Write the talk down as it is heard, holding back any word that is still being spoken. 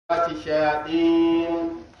الشياطين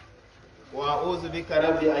وأعوذ بك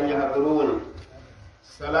ربي أن يحضرون.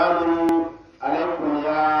 سلام عليكم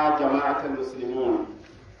يا جماعة المسلمين.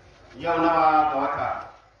 يوم نوى دوكا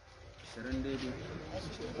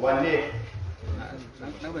wanne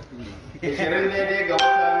 20 daidai ga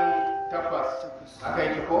watan 8 aka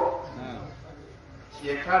yi ko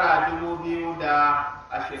shekara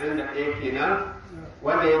 2021 kenan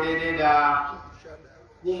wanda ya daidai da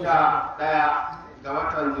 11 ga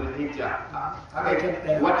watan Zulhijja haka yake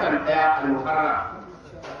watan 1 al-Muharram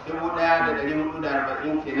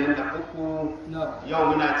 1440 kenan da uku. Yau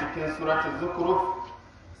muna cikin suratul Zukhruf.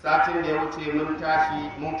 Satin da ya wuce mun tashi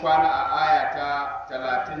mun kwana a aya ta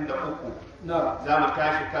 33, za mu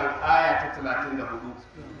tashi kan aya ta 34.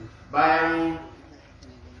 Bayan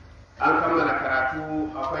an kammala karatu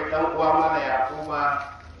akwai ɗan uwa mala Yakuba,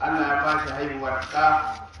 Allah ya bashi haihuwar ɗa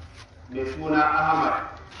mai suna Ahmad,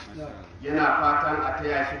 yana fatan a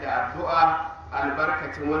taya shi da addu'a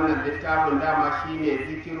albarkacin wannan littafin. Dama shi ne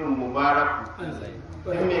zikirin mubaraku.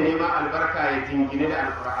 In mai neman albarka ya jingine da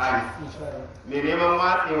alkur'ani, mai neman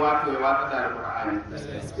watsewa to ya watsa da alkur'ani.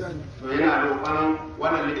 To yana roƙon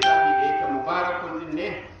wannan littafi da yake mubarakun din ne,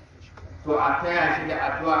 to a taya shi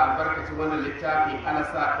da addu'a albarkacin wannan littafi. Allah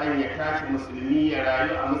sa ɗan ya tashi musulmi, ya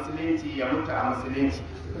rayu a musulunci, ya mutu a musulunci.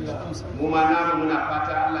 Mu ma namu muna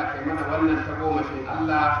fata Allah kai mana wannan tagomashin.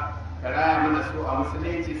 Allah ka raya mana su a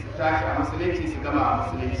musulunci, su tashi a musulunci, su gama a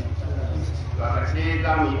musulunci. To a ƙarshe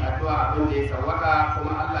za mu yi addu'a abin da ya sawwaka,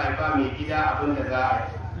 kuma Allah ya ba mai gida abin da za a yi.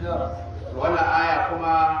 Wannan aya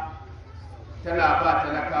kuma tana ba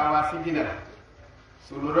talakawa siginar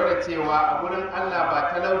su lura da cewa a gurin Allah ba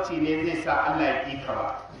talauci ne zai sa Allah ya ƙi ka ba.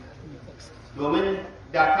 Domin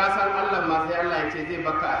da ka san Allah ma sai Allah ya ce zai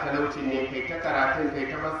baka a talauci ne, kai ta karatun, kai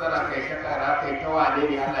ta fassara, kai ta kara, kai ta wane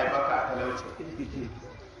ne, Allah ya baka a talauci.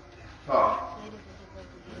 To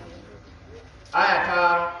aya ta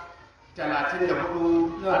 34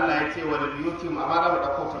 Allah ya ce wal buyutum, amma za mu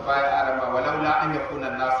dauko ta baya arama, walaula an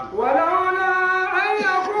yakuna nasu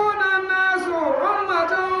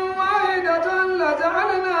ummatan wahidatan la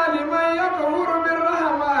ja'alna liman yakfuru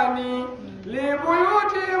birrahmani li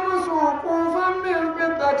buyutihim suqufan min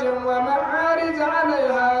fiddatin wa ma'arij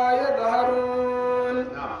 'alayha yadhharun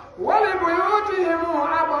wa li buyutihim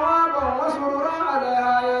abwaban wa sururan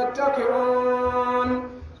 'alayha yattaqi'un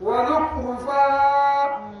wa zukhrufa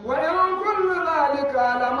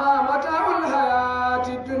لما متاع الحياة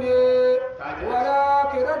الدنيا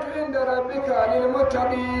والآخرة عند ربك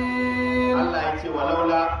للمتقين. الله يقول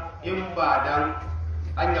ولولا إن بعدن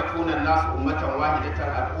أن يكون الناس أمة واحدة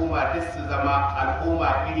الأمة تسزما الأمة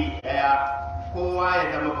إلي ɗaya, kowa ya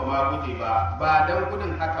zama ba ma guje ba dan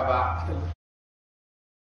gudun haka ba.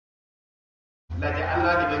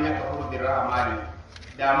 Laja'alna liman yakfuru birrahmani,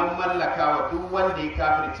 da mun mallaka wa duk wanda ya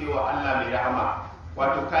kafirce wa Allah mai rahama.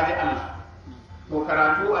 Wato kaji Allah. To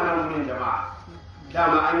karatu a nan wurin jama'a,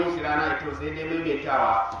 dama an yi shi rana ito sai dai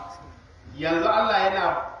maimaitawa. Yanzu Allah yana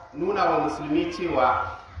nuna wa musulmi cewa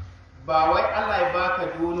ba wai Allah ya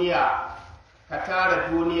baka duniya, ka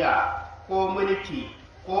tara duniya ko mulki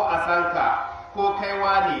ko asanka ko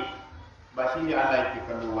kaiwa ne, ba shi ne Allah yake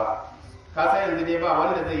kallo ba. Ka san yanzu dai ba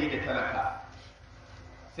wanda zai yi da talaka,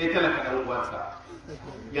 sai talaka ɗan uwansa.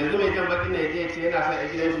 Yanzu mai jan baƙin ne ya ce yana son a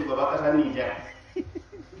gidan shugaban ƙasar Nijar.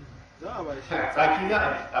 Tsaki za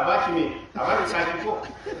a ba shi me? A ba shi tsaki ko?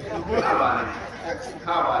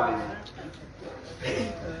 Ha ba ne.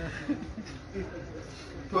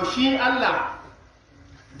 To shi Allah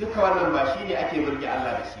duka wannan ba shi ne ake burge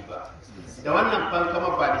Allah da shi ba, da wannan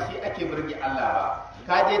fankama ba da shi ake burge Allah ba.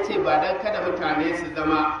 Ka je ce ba dan kada mutane su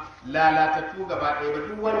zama lalatattu gaba ɗaya ba,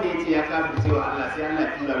 duk wanda ya ce ya kafirce wa Allah sai Allah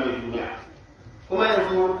ya tura mai duniya. Kuma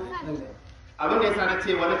yanzu abin da ya sa na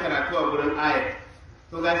ce wani karatu a gurin ayat,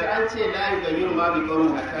 to gashi an ce la yughayyiru ma bi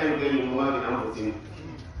qawmin hatta yughayyiru ma bi anfusihim.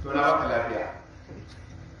 To na baka lafiya.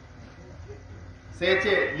 Sai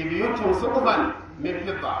ce libiyutum suqban min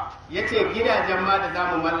fidda, yace gidajen ma da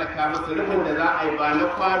zamu mallaka musu rufin da za a yi ba na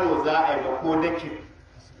kwano za a yi ba ko dake,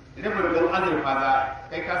 rufin din azurfa za a yi.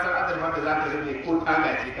 Kai ka san azurfa da za ka rufe ko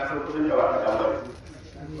taga ce, ka san kudin da wata dawo.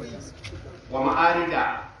 Wa ma'arida,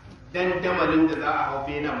 dandamalin da za a hau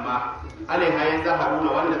benan ma alaiha ya zaharuna,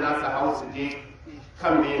 wanda za su hau su je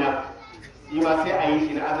kan bena, shi ma sai a yi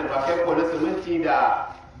shi na azurfa, kai ko na siminti da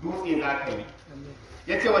dutse za ka yi.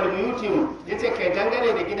 Ya ce wani buyutin, ya ce kai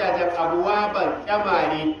dangane da gidajen abuwaban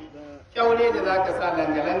kyamare, kyaune da za ka sa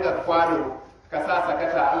langa-langar kwano ka sa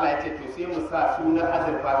sakata. Allah ya ce to sai mu sa sunan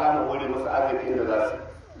azurfa, za mu ware musu arzikin da za su.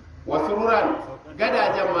 Wasu ruran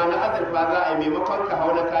gadajen ma na azurfa za a yi, maimakon ka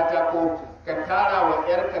hau na katako ka tara wa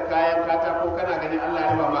 'yarka kayan katako, kana ganin Allah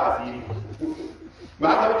ya ba ma asiri. ba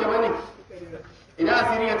haka muke bane idan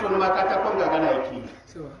asiri ya tonu ma katakon gagana yake.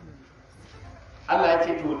 Allah ya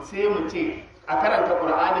ce to sai mu ce a karanta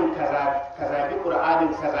Qur'anin ka zagi Qur'anin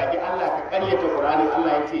ka zagi Allah ka ƙaryata Qur'anin.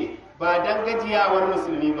 Allah ya ce ba dan gajiyawar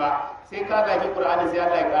musulmi ba sai ka zagi Qur'anin sai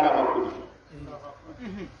Allah ya ƙara maka kuɗi.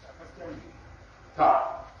 Ta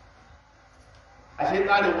ashe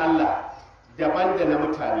tsarin Allah daban da na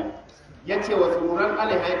mutane. Ya ce wa tsoron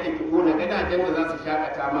alaiha yake ki gona gadajen da za su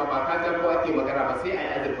shakata ma ba ka ko ake magana ba sai a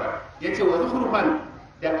yi azurfa. Ya ce wa zuhrufan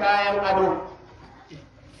da kayan ado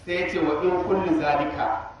sai ya ce wa in kullu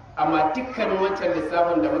zalika, amma dukkanin wancan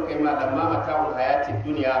lissafin da muka yi malamma mata'ul hayatin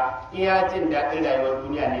duniya iya jin daɗin rayuwar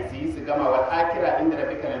duniya ne su yi su gama wa akira inda da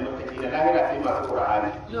duka lil muttaqin lahira sai masu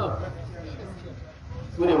qur'ani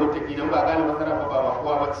su ne muttaqin ba gane masara ba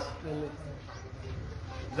kowa bace.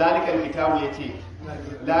 Zalikal kitabu yace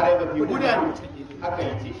la raiba fi hudan, haka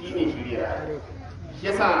yace shine shiriya.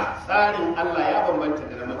 Yasa tsarin Allah ya bambanta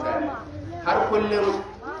da mutane. Har kullum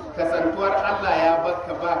kasantuwar Allah ya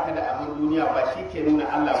baka da abin duniya ba shi ke nuna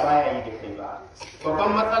Allah baya yi da kai ba. Babban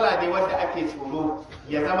matsala dai wanda ake tsoro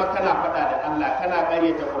ya zama kana faɗa da Allah, kana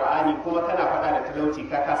ƙaryata Qur'ani kuma kana faɗa da talauci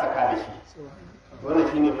ka kasa ka da shi. Wannan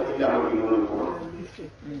shine fa'ida mafi nuna kuma.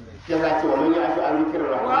 Ya zace wa man ya'shu an zikrir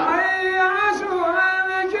rahman. Wa man ya'shu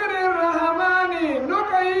an zikrir rahman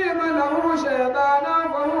nuqayyim lahu shaytanan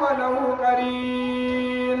fa huwa lahu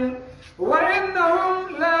qarin. Wa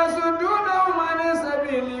innahum la yasuddunahum an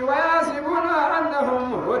sabili wa yasibuna annahum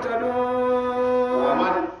muhtadun.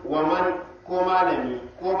 Wa man ko malami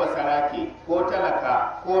ko basarake ko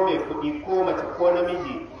talaka ko mai kuɗi ko mace ko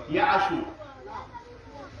namiji ya ashu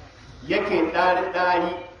yake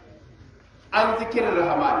ɗari an zikirin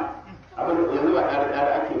rahman, abin da yanzu ba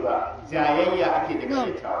ɗari ake ba, jayayya ake da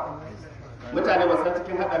karyatawa. Mutane ba san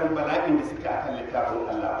cikin haɗarin bala'in da suke akan littafin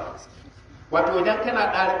Allah ba. Wato idan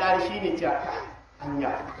kana ɗari shi ne ce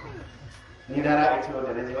anya ni na ra'a cewa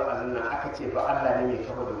da na je wa'azin nan aka ce ba Allah ne mai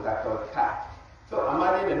kafa doka kawai ka. To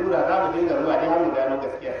amma dai da nura za mu dinga zuwa dai har mu gano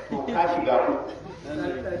gaskiya, to ka shiga ku.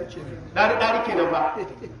 Ɗari kenan ba.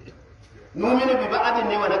 Numinu bi ba'adin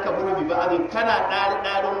ne wa nakaburu bi ba'adin, kana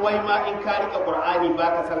ɗarin wai ma in ka rika Qur'ani ba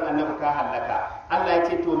ka san annabi ka hallaka. Allah ya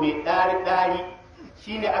ce to me ɗari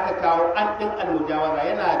shine aka kawo an ɗin almujawaza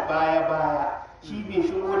yana baya shi bai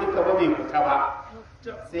shigo duka ba bai fita ba.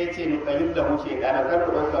 Sai ce ni qayyid lahu shaytanan kar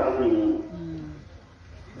ku dauka muni.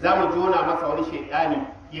 Za mu jona masa wani shaytani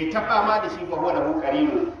ya ta fama da shi fa huwa lahu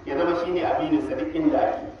qarinu, ya zama shine abinin sa duk inda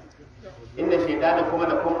ake. Inda shaytana kuma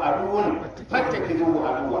da kum aduwwun fattakizuhu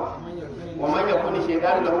aduwwa. Wa man yakuni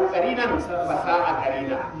shaytanu lahu qarinan fa sa'a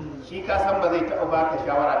qarina. Shi ka san ba zai taɓa baka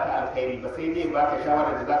shawara ta alkhairi ba, sai dai baka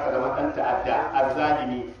shawara da zaka zama dan ta'adda,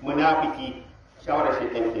 azzalimi, munafiki. Shawara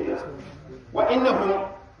shaytan kenan. Wa innahum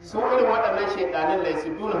su irin waɗannan shaytanin la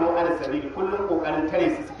yasudunahu an sabili, kullum kokarin tare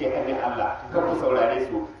su suke hanyar Allah. Kar ku saurare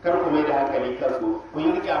su, kar ku mai da hankali kansu, ku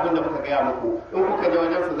yi rike abin da muka gaya muku. In kuka je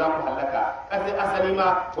wajen su za ku halaka. Asali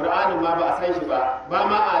ma Qur'anin ma ba a san shi ba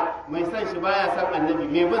ma a mai san shi baya san annabi,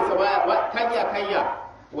 mai bin sa baya kanya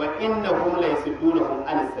wa innahum la yasuddunahum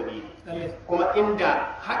an sabili. Kuma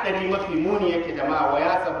inda hadari mafi muni yake jama'a wa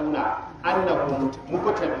yasabuna annahum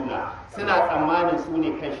muqtaduna, suna tsammanin su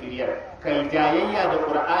ne kan shiriyar. Kai jayayya da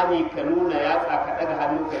Qur'ani ka nuna yatsa ka daga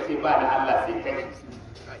hannu ka ce ba na Allah sai kai,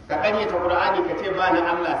 ka ƙaryata Qur'ani ka ce ba na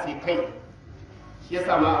Allah sai kai. Shi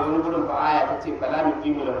yasa ma a wani gurin fa aya ta ce fala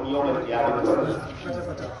nuqimu lahu yawmal qiyamati wazna.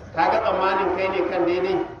 Kaga tsammanin kai ne kan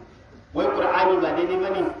daidai, wai Qur'ani ba daidai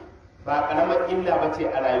bane, ba karamar illa bace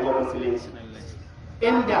a rayuwar musulunci.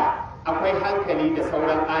 Inda akwai hankali da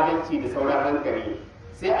sauran adalci da sauran hankali,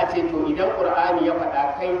 sai a ce to idan Qur'ani ya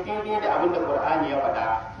faɗa kai daidai da abin da Qur'ani ya faɗa,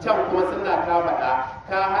 can kuma sunna ta faɗa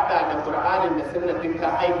ka haɗa da Qur'anin da sunna din ka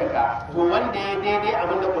aikata, to wanda ya daidai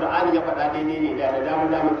abin da Qur'ani ya faɗa daidai ne da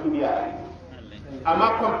damu kibiya a yi.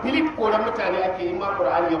 Amma complete koran mutane ake yi ma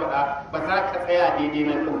Qur'ani ya faɗa ba za ka tsaya daidai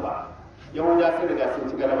nan din ba. Yahuda sun riga sun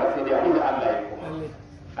ci galaba sai dai abin da Allah ya kuma.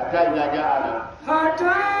 Hatta idza ja'ana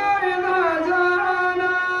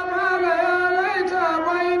قال يا ليت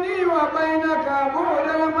بيني وبينك بعد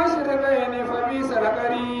المشرقين فبئس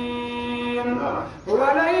القرين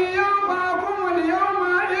ولن ينفعكم اليوم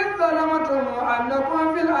إذ ظلمتم أنكم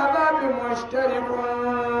في العذاب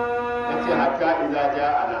مشتركون. حتى إذا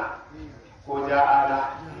جاءنا ko ja'ana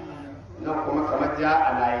nan kuma kamar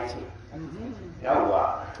ja'ana yace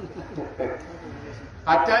yawwa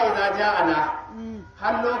hatta idza ja'ana,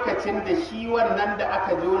 har lokacin da shi wannan da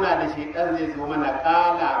aka jona da shaitan zai zo mana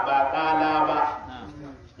kala ba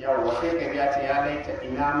yawwa sai ka ya ce ya laita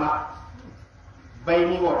ina ma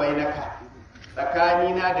baini wa bainaka,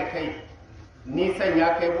 tsakanina da kai nisan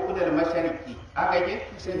ya kai bu'udal mashariki aka yake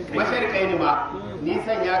masharikai ne ma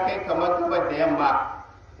nisan ya kai kamar gabar da yamma,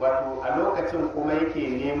 wato a lokacin kuma yake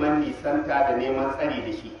neman nisanta da neman tsari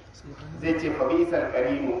da shi, zai ce fa bi'sal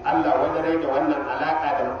qarinu, Allah wadarai da wannan alaka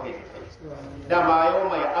da muka yi da kai. Dama yau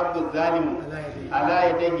mai abdu zalimu ala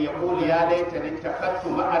yadayhi yaqulu ya laitani takhattu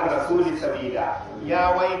ma'ar rasuli sabila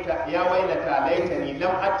ya wailata laitani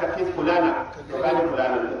lam attakhiz fulana to gani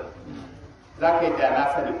fulana zaka yi da na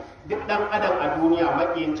sani. Duk dan adam a duniya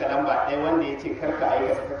makiyin ka lamba ɗaya wanda ya ce karka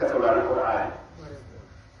aikata ka saurari Qur'ani.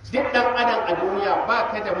 Duk dan adam a duniya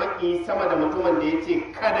ba ka da maki sama da mutumin da ya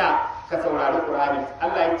ce kada ka saurari Qur'ani.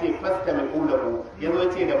 Allah ya ce fastami'u lahu, yazo ya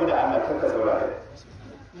ce da Allah karka saurari.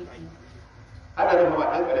 Adadin ba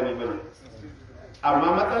ɗan ƙarami ba ne, amma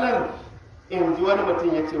matsalar in ji wani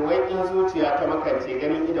mutum ya ce wai in zuciya ta makance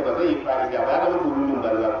ganin ida ba zai yi fa'ida ba zama gulunin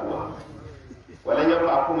banza kuwa. Walan yan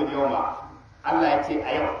fa kuma yau ma Allah ya ce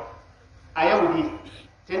a yau ne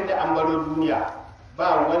tun da an baro duniya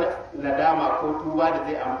ba wani nadama ko tuba da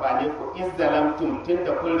zai amfane ku in zalamtum tun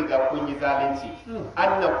da kun riga kun yi zalunci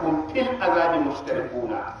annakum fil azabi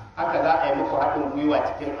mushtarikuna, haka za a yi muku haɗin gwiwa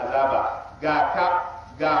cikin azaba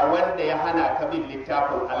ga wanda ya hana ka bin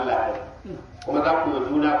littafin Allah ɗin, kuma za ku yi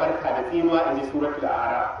juna barka da tsinuwa in ji suratul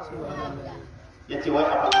a'raf. Yace wai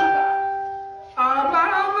a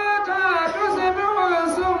أفأمت تسمع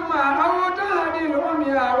ثم أو تهدي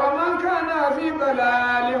العمي ومن كان في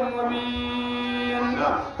ضلال مبين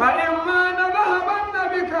فإما نذهبن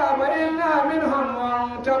بك فإنا منهم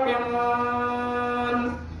منتقمون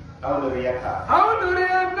أو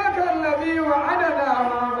نرينك الذي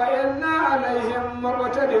وعدناهم فإنا عليهم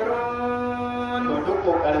مقتدرون.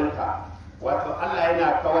 wato Allah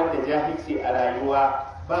yana kawar da jahilci a rayuwa,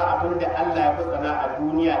 ba abin da Allah ya fi tsana a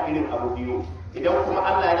duniya irin abu biyu. Idan kuma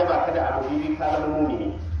Allah ya raba ka da abu biyu ka zama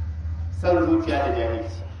mumini, san zuciya da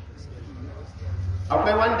jahilci.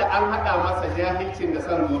 Akwai wanda an haɗa masa jahilcin da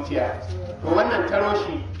san zuciya, to wannan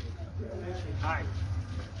taroshi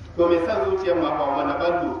to mai san zuciyar ma ba wani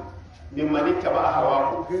bando min manitta ba a hawa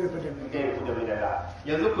ku gairu ku da bidala.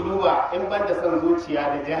 Yanzu ku duba in banda san zuciya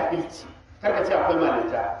da jahilci, karka ce akwai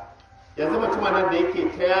malinta. Yanzu mutumin nan da yake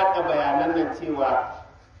ta yaɗa bayanan nan cewa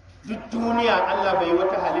duk duniya Allah bai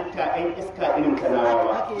wata halitta ɗan iska irin kanawa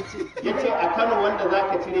ba. Ya ce a Kano wanda za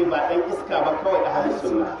ka cire ba ɗan iska ba kawai a halin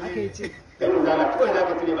sunna. Ɗan izala kawai za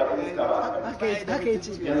ka cire ba ɗan iska ba.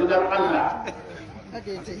 Yanzu don Allah.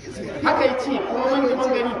 Haka yi ce kuma mun ji mun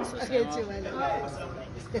gani.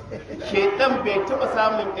 Shedan bai taɓa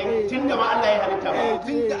samun ɗan tun da ma Allah ya halitta ba.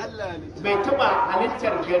 Bai taɓa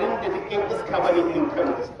halittar garin da duk ɗan iska ba ne irin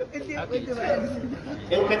Kano.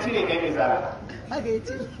 In ka cire ɗan izala.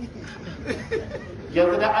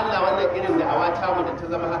 Yanzu da Allah wannan irin da awa ta mu da ta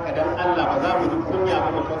zama haka dan Allah ba za mu ji kunya ba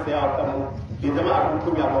mu tausaya wa kanmu, bai zama abin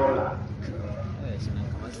kunya ba wannan.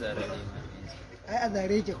 Ai a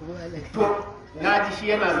zare yake kuma Allah. To na ji shi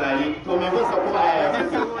yana zare, to me mun sa kuma aya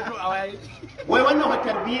yake. Wai wannan wa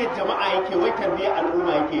tarbiyyar jama'a yake, wai tarbiyyar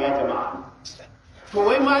al'umma yake ya jama'a. To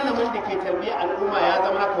wai malamin da ke tarbiyyar al'umma ya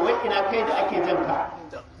zama haka, wai ina kai da ake jan ka.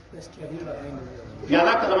 Ya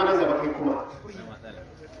za ka zama nan gaba kai kuma.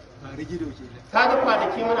 Ka ga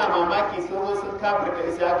kwanaki muna mamaki sun zo sun kafirta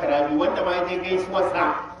isa haka rabi wanda ma ya je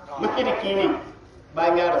gaisuwarsa mukirki ne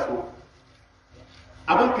bayan ya rasu.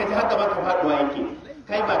 Abin ka ji haka maka faɗuwa yake,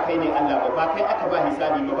 kai ba kai ne Allah ba, ba kai aka ba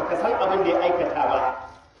hisabi ba, baka san abin da ya aikata ba.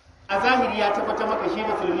 A zahiri ya tabbata maka shi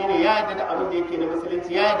musulmi ne, ya yarda da abin da yake na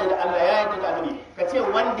musulunci, ya yarda da Allah, ya yarda da annabi. Ka ce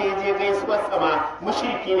wanda ya je gaisuwar sama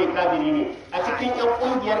mushriki ne, kafiri ne. A cikin yan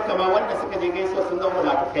kungiyar kama wanda suka je gaisuwar sun zama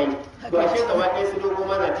munafikai. To ashe gaba ɗaya su dogo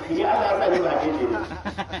mana ciki, ni Allah ya sa ni ba haɗe ne.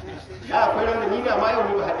 Ya akwai wanda ni ga ma yau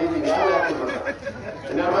ni ba haɗe ne, Allah ya ce maka.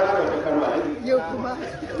 Ina ma na wata kalma ne. Yau kuma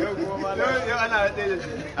ana haɗe da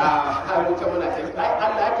shi. A har mutum muna ce,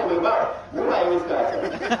 Allah ya ce mai ba, mu ba yi iska a can.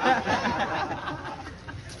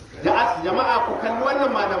 Da jama'a ku kalli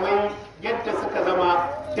wannan malamai yadda suka zama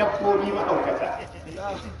dabbobi mahaukata.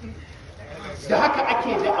 Da haka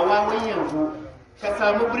ake da awawai yanzu ka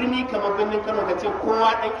samu birni kamar birnin Kano ka ce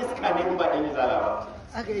kowa ɗan iska ne in ba ɗan izala ba.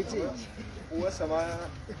 aka yi ce uwarsa ma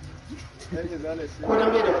ɗan izala shi. Ko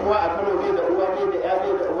dan bai da kowa a Kano, bai da uwa, bai da ya,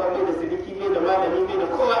 bai da uwa, bai da siriki, bai da malami, bai da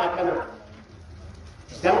kowa a Kano.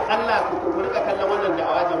 Dan Allah ku rika kallon wannan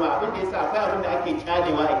da'awa jama'a, abin da yasa akwai abin da ake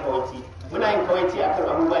kyalewa a kawaci. Muna yin kawaici akan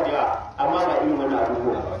abubuwa da yawa amma ba irin wannan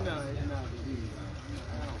abubuwa.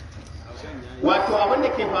 Wato abin da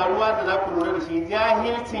ke faruwa da za ku lura da shi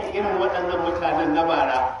jahilcin irin waɗannan mutanen na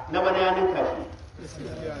bara na bana ya ninka shi.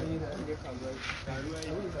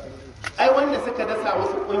 Ai wanda suka dasa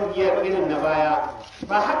musu ƙungiyar irin na baya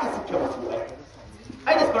ba haka suke musu ai.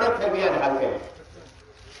 Ai da tsoron tarbiyya da hankali.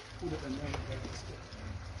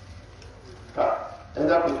 in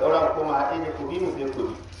za ku tsaura ku koma haɗe ne ku bi mu sai ku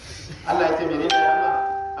bi Allah ya ce mene ne amma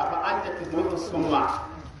a fa anta tuzmihu summa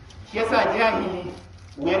shi yasa jahili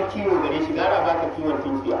wuyar kiwo gare shi gara baka kiwon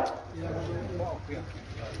tunkiya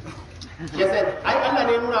yasa ai Allah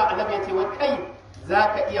ne nuna annabi ya ce wai kai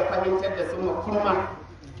zaka iya fahimtar da summa kurma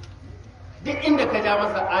duk inda ka ja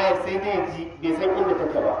masa ayar sai dai ji bai san inda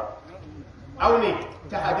take ba au ne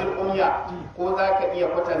ta hadil umya ko zaka iya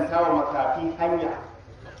kwatantawa makafi hanya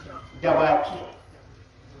da baki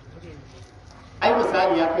ai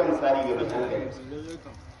misali ya kai misali ga mutum kai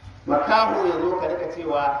makaho ya zo ka rika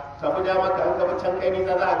cewa ka bi dama ka an ka can kai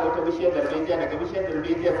nisa za a ga wata bishiyar darbejiya daga bishiyar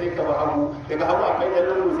darbejiya sai ka bi hagu daga hagu akwai ɗan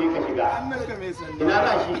lungu sai ka shiga ina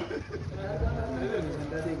za shi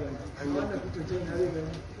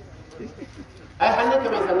ai hannunka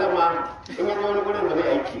mai sannan ma in yanzu wani gurin da bai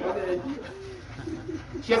aiki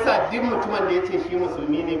shi yasa duk mutumin da ya ce shi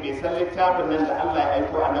musulmi ne bai san littafin nan da Allah ya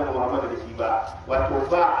aiko annabi Muhammad da shi ba wato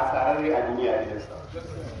ba a sararre a duniya idansa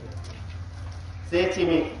sai ce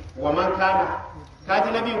me wa man kana kaji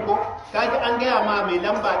na biyu ko kaji an gaya ma mai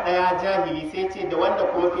lamba ɗaya jahili sai ce da wanda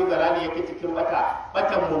kuma fi zalali yake cikin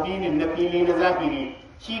batan mubinin na fili na zahiri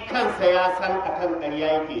shi kansa ya san akan ƙarya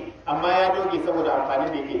yake amma ya doge saboda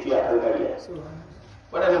amfanin da yake ci a kan ƙarya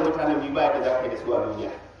waɗannan mutanen biyu ba yadda za ka yi da su a duniya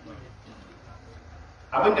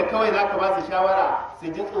abinda kawai za ka ba su shawara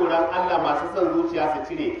su ji tsoron Allah masu son zuciya su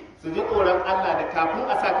cire su ji tsoron Allah da kafin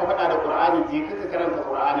a sa ka faɗa da Qur'ani je ka karanta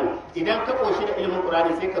Qur'ani idan ka koshi da ilimin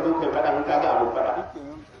Qur'ani sai ka zo kai faɗa in ka ga abin faɗa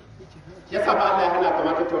yasa ba Allah ya hana ka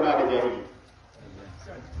mata tauna da jahili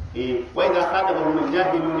wai za ka da mun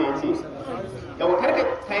jahilu ne yace yau karka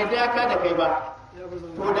kai da ka da kai ba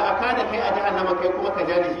to da aka da kai a jahannama kai kuma ka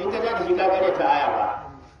ja da shi in ka ja da shi ka gare ta aya ba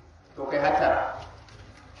to kai hatara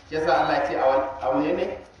yasa Allah ya ce a wani ne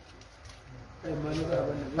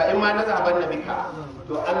fa in ma na zaban na bika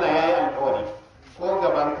to Allah ya yi alƙawari ko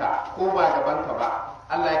gabanka ko ba gabanka ba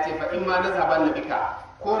Allah ya ce fa in ma na zaban na bika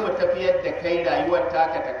ko mu tafiyar da kai rayuwar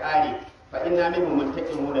taka ta ƙare fa inna minhum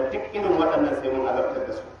muntaqimun da duk irin waɗannan sai mun azabtar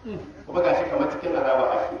da su kuma gashi kamar cikin azaba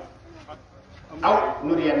ake au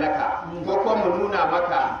nuriyannaka ko ko mu nuna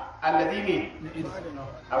maka allazi ne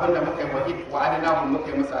abinda muka yi wa adana muka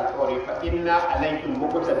yi musu alƙawari fa inna alaihim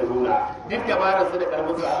muqtadiruna duk dabarar su da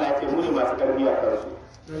karfin su Allah ya ce mu ne masu karfi a kansu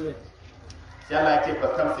sai Allah ya ce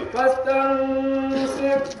fastamsik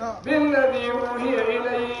billadhi uhiya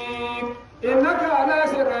ilayk innaka ala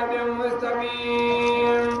siratin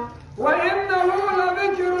mustaqim wa innahu la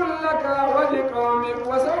dhikrun laka wa liqaumik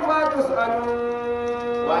wa sawfa tus'alun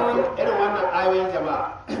wato irin wannan ayoyin jama'a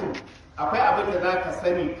akwai abin da zaka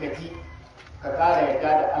sani ka ji ka ƙara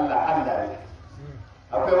yarda da Allah Allah ne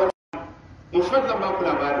akwai wani in short zan baku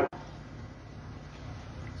labarin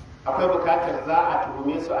akwai bukatar za a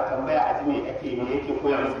tuhume su a tambaya a ji me yake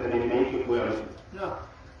koya musu da me yake koya musu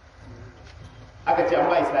aka ce an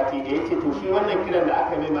bai sati da yace to shi wannan kiran da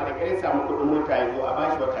aka nema da kare samu kuɗin mota ya zo a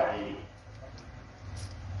bashi wata ɗaya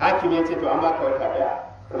hakim ya ce to an baka wata ɗaya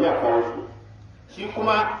ya kawo shi shi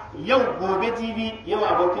kuma yau gobe jibi yau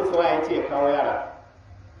abokinsa waya ya ce ya kawo yara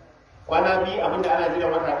kwana biyu abinda ana jira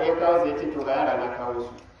wata ɗaya kawo zai ce to ga yara na kawo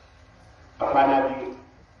su a kwana biyu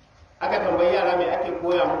aka tambayi yara mai ake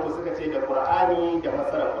koya muku suka ce da Qur'ani da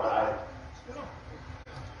fassara Qur'ani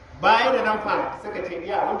bayan da nan fa suka ce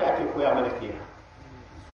iya abinda ake koya mana kenan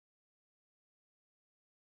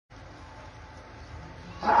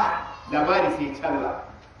labari sai canza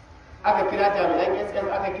aka kira jami'an SS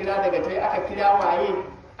aka kira daga tai aka kira waye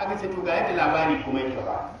aka ce to ga yadda labari kuma yake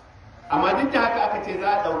ba amma duk da haka aka ce za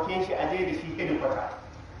a ɗauke shi a je da shi kwata.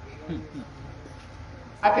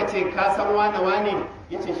 Aka ce ka san wane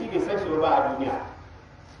ya ce shi bai san shi ba a duniya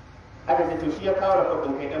aka ce to shi ya kawo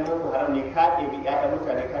rahoton kai dan boko haram ne ka ɗebi ƴaƴan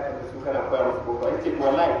mutane ka tafi su kana koya musu boko ya ce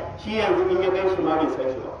wallahi shi yanzu in ya gan shi ma bai san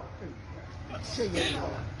shi ba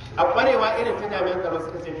a ƙwarewa irin ta jami'an tsaro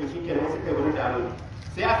suka ce to shi kenan suka yi wani da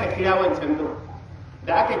sai aka kira wancan din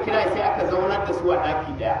da aka kira sai aka zaunar da su a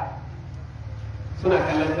ɗaki ɗaya suna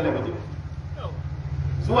kallon talabijin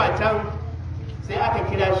zuwa can sai aka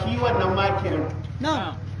kira shi wannan makirin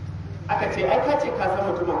aka ce ai ka ce ka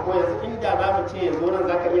san mutumin ko yanzu inda za mu ce yanzu nan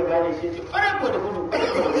za ka iya gane shi ce ƙwarai ko da gudu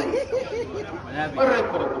ƙwarai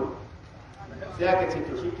ko da gudu sai aka ce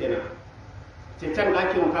to shi kenan ce can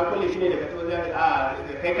ɗakin ka kulle shi ne daga to zai a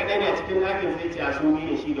kai kaɗai ne a cikin ɗakin sai ce a su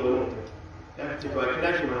ne shi da wani mutum da aka ce to a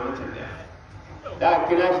kira shi ma wancan ɗaya da aka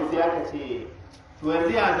kira shi sai aka ce to yanzu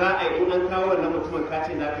ya za a yi in an kawo wannan mutumin ka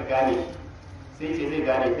ce za ka gane shi sai ce zai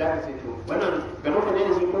gane shi aka ce to wannan ga mutane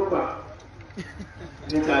da shi ko kuwa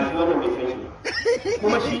zai ta shi wannan bai san shi ba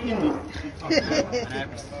kuma shi din ne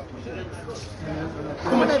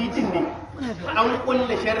kuma shi din ne an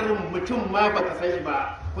kulle sharrin mutum ma baka san shi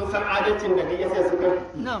ba. Kun san adalcin da DSS suka yi?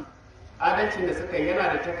 Adalcin da suka yi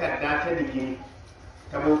yana da takarda ta digiri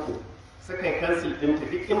ta boko suka yi kansil ɗinta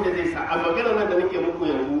duk inda zai sa a maganar nan da nake muku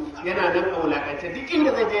yanzu yana nan a wulakance duk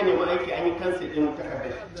inda zai je neman aiki an yi kansil ɗin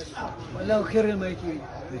takardar. Wallahu khairul maki.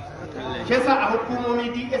 Ke sa a hukumomi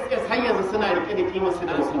DSS har yanzu suna rike da kimar su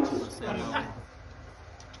da mutunci.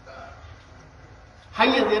 Har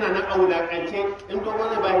yanzu yana nan a wulakance in dogon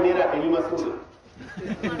zai bayi naira 100 masu ne.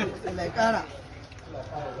 Allah ya kara.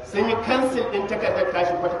 Sun yi kansil ɗin takardar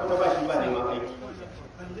tashi kwata-kwata ba shi ba neman aiki.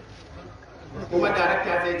 Kuma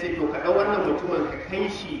darakta zai ce to ka ɗau wannan mutumin ka kai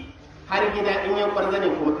shi har gida in yan kwarza ne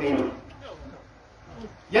kuma kai ne.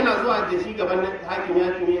 Yana zuwa da shi gaban hakim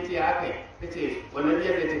ya ce ya aka yi. Ya ce wannan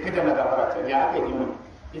jiya zai ce kada na gafara can ya aka yi mun.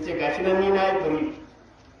 Ya ce gashi nan ni na yi bari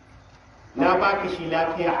na baka shi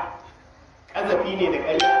lafiya. Ƙazafi ne da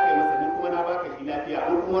ƙarya aka yi masa ni kuma na baka shi lafiya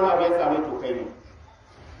in kuma wani abu ya samu to kai ne.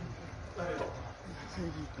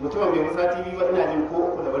 Mutumin bai musa TV ba ina jin ko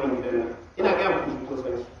uku da barin gidan nan. Ina gaya muku ko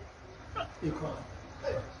sanci.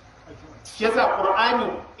 Shi yasa Qur'ani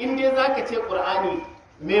in dai zaka ce Qur'ani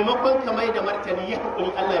maimakon ka mai da martani ya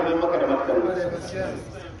hakuri Allah ya mai maka da martani.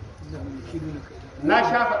 Na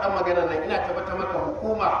sha faɗan maganar nan ina tabbata maka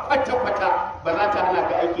hukuma kwata-kwata ba za ta hana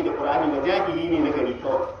ka aiki da Qur'ani ba jahili ne na gari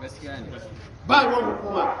kawai. Ba ruwan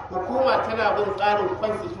hukuma tana bin tsarin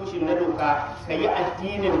constitution na doka ka yi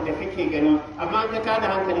addinin da kake gani amma ka tada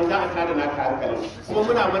hankali za a tada naka hankali kuma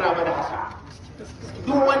muna maraba da haka.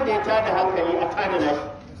 Duk wanda ya tada hankali a tada nashi.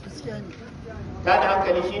 Tada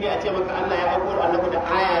hankali shine a ce maka Allah ya aiko da annabi da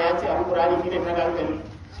aya ya ce a Qur'ani shine tada hankali.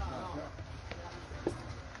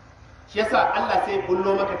 Shi yasa Allah sai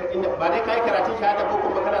bullo maka ta inda ba dai kai karatun shahada ko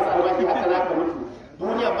kuma kana sa albashi haka zaka mutu.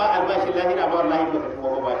 Duniya ba albashi lahira ba wallahi ba ka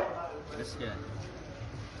tuwa ba.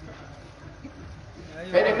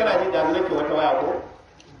 Kai dai kana ji da nake wata waya ko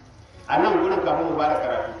a nan gurin kafin mu fara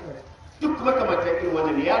karatu. Duk makamantar irin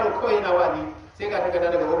wannan yaro kawai yana wazi sai ga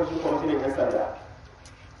takarda daga ofishin kwamishinan 'yan sanda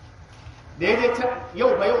da ya je can yau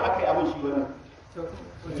aka yi abin shi wannan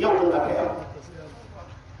yau kun aka yi abu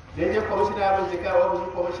da ya je kwamishina ya bincika a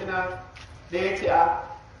ofishin kwamishina da ya ce a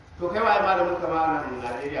to kai waye malamin kama a nan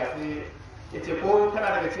Najeriya sai ya ce ko kana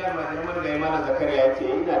daga cikin almajiran marigayi malam Zakariya ya ce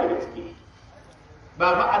ina daga ciki ba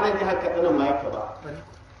fa a nan jihar Katsina ma yake ba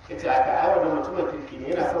ya ce aka ai wannan mutumin kirki ne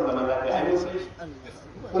yana son zaman lafiya ai sun shi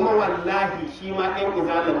kuma wallahi shi ma ɗan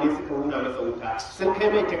izalar ne suka nuna masa wuta sun kai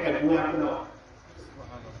mai takardu ya fi nawa.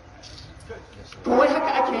 To wai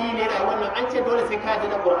haka ake yi ne da wannan an ce dole sai ka ji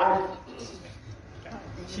na Qur'ani.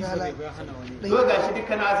 Zo ga shi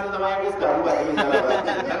dukkan sun zama yan iska ruwa irin sana ba.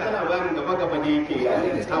 Dan kana bani gaba gaba ne yake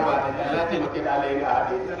a taba da Allah ta maka da Allah ya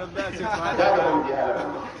hade. Da ga mun ji Allah.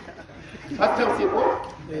 Fatam sai ko?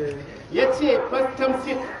 Yace fatam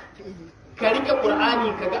sai ka rike Qur'ani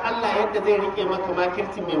kaga Allah yadda zai rike maka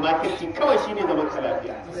makirci mai makirci kawai shine zaman ka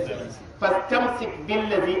lafiya. Fastamsik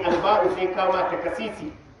billazi alba'u sai kama ta kasisi.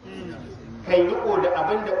 Kai riko da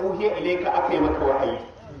abin da uhiya ilaika aka yi maka wahayi.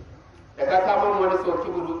 Da ka samu wani sauki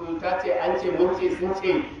gudu ta ce an ce mun ce sun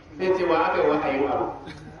ce sai ce wa aka yi wahayin abu.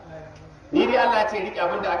 Ni dai Allah ce rike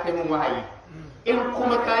abin da aka yi min wahayi. In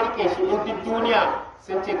kuma ka rike shi in duk duniya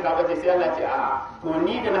sun ce ka baje sai Allah ce a'a to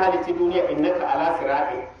ni da na halicci duniya innaka ala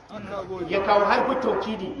sirati ya kawo harfi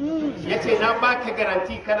taukidi ya ce na baka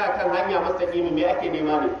garanti kana kan hanya mustaqimi me ake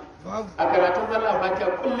nema ne a karatun sallah fatiha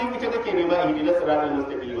kullum ita kake nema a hidina siratal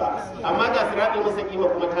mustaqima amma ga siratal mustaqima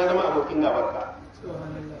kuma ta zama abokin gabanka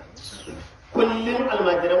kullum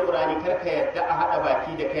almajiran qur'ani karka yadda a hada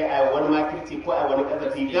baki da kai a wani makirci ko a wani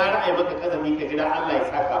kazafi gara ai maka kazafi ka jira Allah ya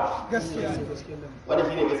saka gaskiya wannan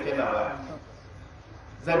shine gaskiyar labari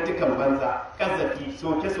zantukan banza kazafi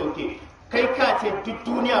soke kai ka ce duk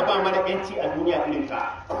duniya ba mana yanci a duniya irin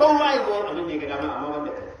ka kowa ya zo abin da ya ga dama amma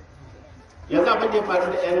wanda kai yanzu abin da ya faru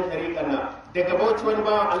da yan tariƙan nan daga bauchi wani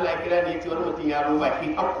bawan Allah ya kira da ya ce wani mutum ya roba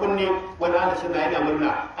ki an kunne wani Allah suna yana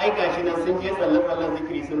murna ai gashi nan sun je tsallen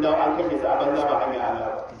zikiri sun dawo an kashe su a banza ba hanyar Allah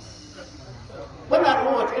ba wannan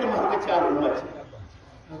al'umma wata irin mahaukaci al'umma ce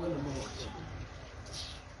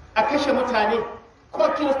a kashe mutane ko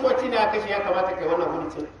kiristoci ne a kashe ya kamata kai wannan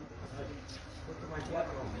hurucin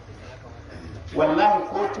wallahi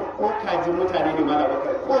ko kajin mutane ne mala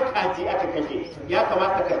bakar ko kaji aka kashe ya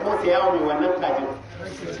kamata ka tausaya wa mai wannan kajin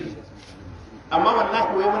amma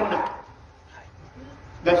wallahi wai murna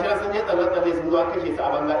ga shi sun je tsalle sun zuwa kashe su a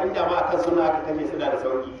banza inda ma akan suna aka kashe su da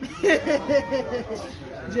sauki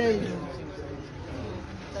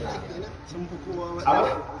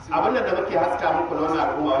abin da muke haska muku na wannan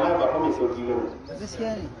al'umma wallahi ba fa mai sauki ba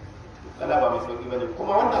Allah ba mai sauki bane.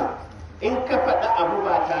 Kuma wannan in ka faɗa abu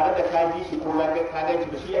ba tare da ka ji shi ko ka ga shi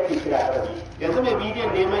ba shi yake kira arabi. Yanzu mai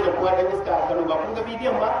bidiyon da ya mai da kowa dan iska a Kano ba kun ga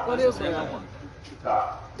bidiyon ba?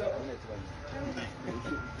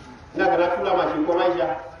 Ina ga na tura ma shi ko mai sha.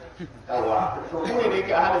 Yawa. To kuma da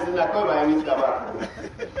yake a halin suna kawai ba ya iska ba.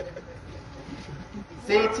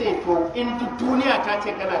 Sai ce to in duk duniya ta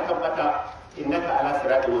ce kana kan bata innaka ala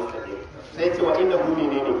siratin mustaqim. Sai ce wa innahu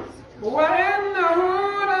menene? Wa innahu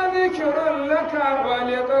la dhikrun laka wa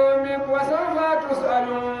liqaumik wa sawfa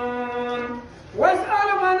tus'alun. Was'al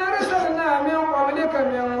man arsalna min qablika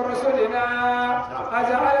min rusulina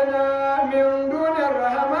aj'alna min duni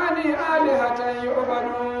ar-rahmani alihatan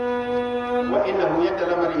yu'badun. Wa innahu yadda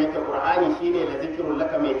lamarin yake Qur'ani shine la dhikrun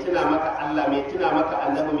laka mai tuna maka Allah mai tuna maka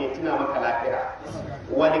annabi mai tuna maka lahira.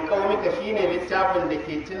 Wani kaunika shine littafin da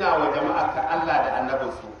ke tuna wa jama'a ka Allah da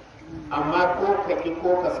annabinsu amma ko ka ki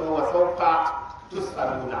ko ka so wa sauka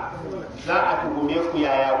tus'aluna za a tuhume ku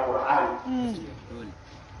yaya Qur'ani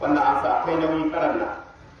wannan an sa akwai nauyi karan nan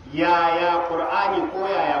yaya Qur'ani ko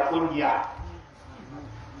yaya kungiya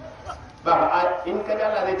ba in ka da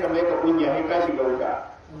Allah zai tambaye ka kungiya sai ka shiga wuta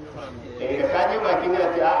da ka je bakin ya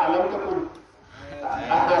ce a alam takun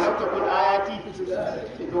ayati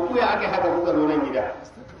to ku ya aka haka kuka zo nan gida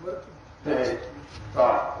to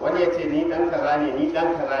wani ya ce ni dan kaza ne ni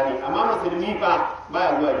dan kaza ne amma musulmi fa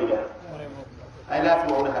baya zuwa gida ai la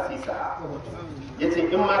tuwa wani hasisa yace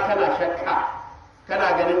in ma kana shakka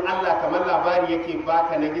kana ganin Allah kamar labari yake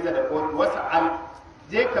baka na giza da wasu al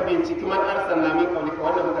je ka binciki man arsalna min qablika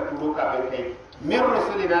wanda muka turo kafin kai min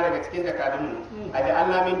rusulina daga cikin jakadunmu aja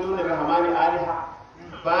Allah min dunir rahmani aliha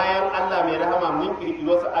bayan Allah mai rahama mun kirkiri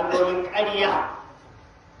wasu allolin ƙarya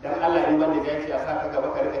dan Allah in banda ya ce a saka gaba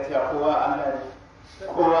ka rika cewa kowa Allah ne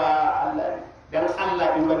kowa Allah ne dan Allah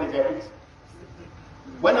in banda ya ce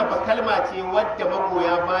wannan fa kalma ce wadda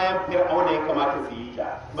magoya bayan Fir'auna ya kamata su yi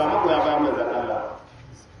ta ba magoya bayan manzon Allah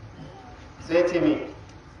sai ce me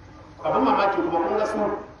abin mamaki kuma kun ga su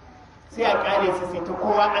sai a kare su sai ta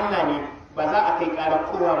kowa Allah ne ba za a kai ƙara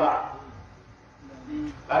kowa ba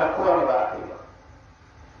ƙara kowa ba a kai ba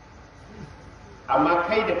amma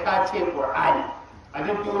kai da ka ce Qur'ani a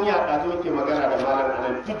duk duniya da zo ke magana da malam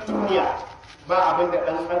anan duk duniya ba abin da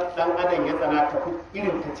dan adam ya tsana ta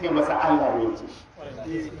irin ka ce masa Allah ne ce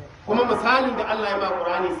kuma misalin da Allah ya ma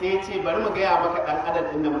Qur'ani sai ya ce bari mu gaya maka dan adam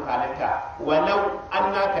din da muka halitta walau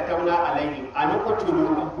anna katabna alaihim an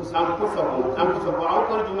qutulu anfusahum an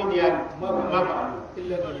kurju min diyar ma fa'alu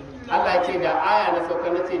Allah ya ce da aya na sauka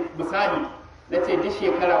nace misali nace duk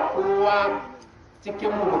shekara kowa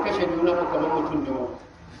cikin mu kashe juna mu kamar mutum dubu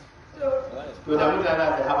to da mutane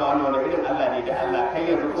za su haɓa wani irin Allah ne da Allah kai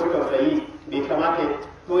yanzu ko tausayi bai kamata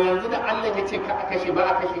to yanzu da Allah ya ce ka a kashe ba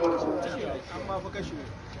a kashe wata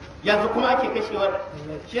yanzu kuma ake kashewar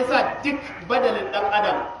shi yasa duk badalin dan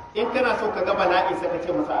adam in kana so ka ga bala'i sai ka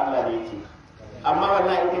ce masa Allah ne yake amma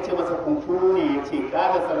wallahi in ka ce masa kunkuru ne yace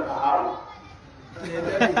qala sarqa'u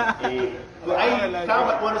to ai ka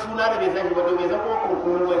faɗi wani suna da bai sani ba to bai zama kuma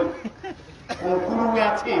kunkuru bane kunkuru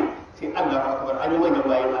ya ce Allah akbar an yi manyan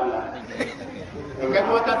bayan Allah kai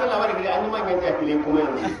kuma ka san labarin da an yi manyan jahilai kuma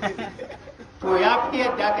yanzu to ya fi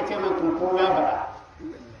yadda aka ce mai kunkuru ya faɗa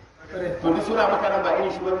to duk suna maka nan ba irin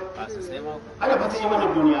shi ba ana fata yi mana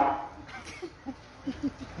duniya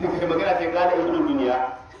kai magana ce gane ibnu duniya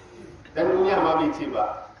dan duniya ma bai ce ba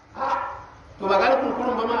to magana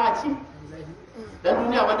kunkurun ba ma a ci dan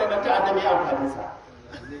duniya wanda dan ta adam ya amfani sa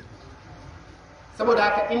saboda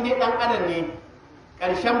haka in dai dan adam ne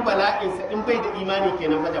karshen bala'insa in bai da imani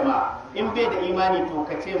kenan fa jama'a in bai da imani to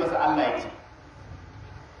ka ce masa Allah ya ce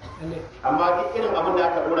amma duk irin abin da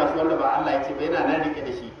aka dora shi wanda ba Allah ya ce ba yana nan rike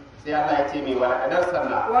da shi sai Allah ya ce mai wala kadar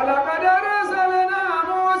sanna wala kadar salna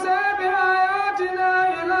musa bi ayatina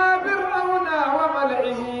ila fir'auna wa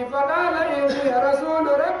mal'ihi fa qala inni rasul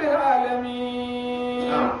rabbil alamin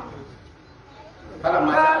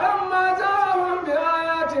falamma ja'ahum bi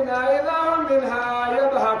ayatina idha hum minha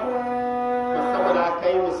yadhhakun saboda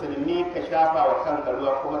kai musulmi ka shafa wa kanka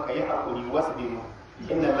ruwa kuma ka yi hakuri wasbiru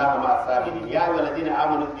inna allaha ma sabirin ya ayyuhal ladina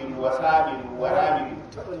amanu biru wa sabiru wa rabiru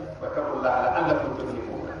wa taqullaha la'allakum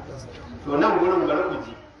tuflihun to nan gurin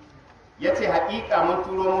garkuji yace haƙiƙa mun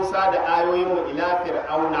turo Musa da ayoyin mu ila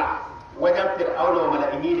fir'auna wajen fir'auna wa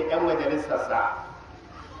mala'ihi da ƴan majalisarsa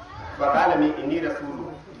fa qala min inni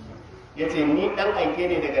rasulu yace ni dan aike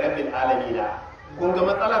ne daga rabbil alamin kun ga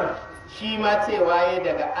matsalar shi ma cewa ya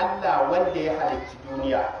daga Allah wanda ya halicci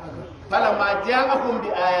duniya falamma ja'ahum bi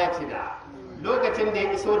ayatina lokacin da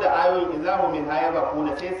ya iso da ayoyin izahu min haya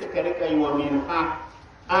bakuna sai suka rika yi wa min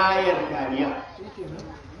ayar dariya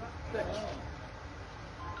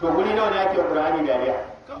to guri nawa ne ake Qur'ani dariya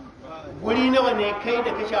guri nawa ne kai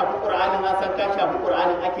da ka shafi Qur'anin an san ka shafi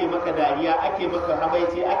Qur'anin ake maka dariya ake maka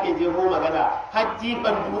habaici ake jeho magana har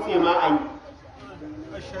jifan dutse ma an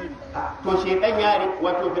yi to shedan yare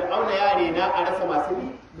wato fir'auna yare na a rasa masu yi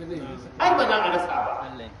ai ba za a rasa ba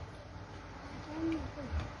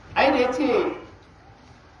ai da yace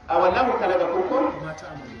a wallahu kalagakum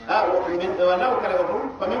wallahu kalagakum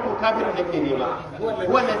fa minkum kafirun nake nema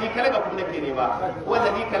huwa allazi kalagakum nake nema huwa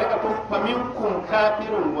allazi kalagakum fa minkum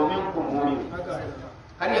kafirun wa minkum mu'min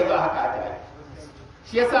har yanzu haka aka yi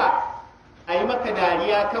shi yasa a yi maka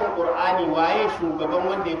dariya kan Qur'ani waye shugaban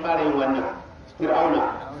wanda ya fara yin wannan fir'auna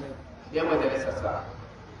ya majalisarsa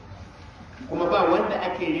kuma ba wanda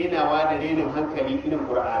ake renawa da renin hankali irin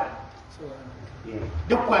Qur'ani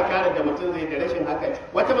duk kwakara da mutum zai da rashin hankali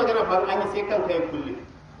wata magana fa an yi sai kanka ya kulle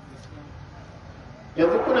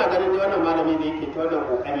yanzu kuna ganin da wannan malami da yake ta wannan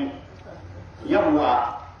kokari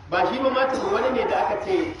yawwa ba shi ba ma wani ne da aka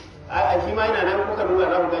ce a shi ma yana nan kuka nuna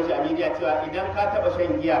za ku gan shi a media cewa idan ka taba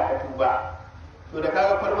shan giya ka tuba to da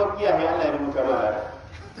kaga farmar giya sai Allah ya rubuta ma lada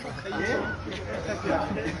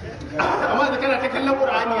amma da kana ta kallon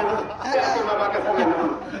Qur'ani yanzu sai a ce ma baka san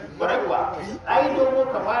nan kuwa ai dogo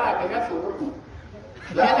ka fara ka ga su uku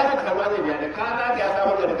ya lalata karma zai biya da ka za ka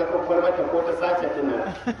samu da daga kwakwar mata ko ta sace din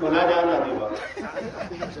nan to na da ana zai ba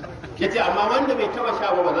yace amma wanda bai taba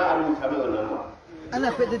sha ba za a rubuta mai wannan ba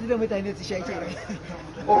ana fadda da mutane su sha ke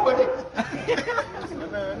ko ko dai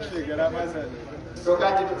wannan ne gara masa to ka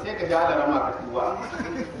ji sai ka sha da rama ka tuba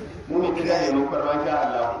mu ne kida ne mun farma sha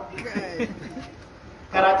Allah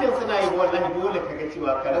karatun suna yi wallahi dole ka ga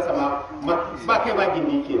cewa ka rasa ma ba kai ba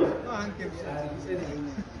gindi kenan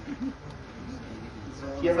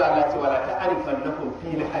yasa Allah ce wala ta'rifannahum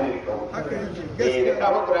fi lahalil qawl da ka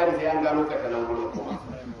ba Qur'ani sai an gano ka tanan gurin kuma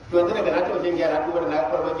to yanzu daga na ta wajen gyara dubar na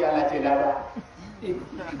farbaji Allah ce lada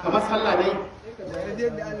kamar sallah ne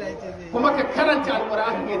kuma ka karanta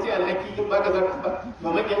alqur'ani ya ce alhaki in ba ka zaka ba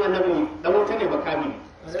makin annabi dan wuta ne bakami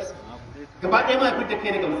gaba ɗaya ma fitta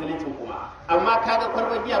kai daga musulunci kuma amma kaga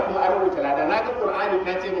farbajiya kuma an rubuta lada na ga Qur'ani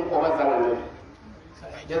ka ce mun ko bazan annabi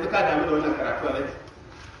yanzu ka damu da wannan karatu alaji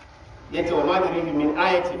yace wa ma nurihim min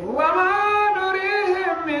ayati wa ma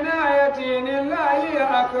nurihim min ayatin lillahi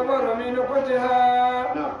akbar min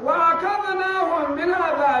qutha wa akadnahum bil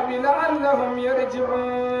adhabi la'allahum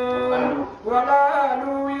yarji'un wa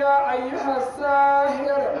qalu ya ayyuha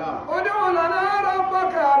as-sahir ud'u lana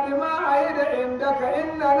rabbaka bima ahida indaka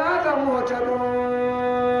innana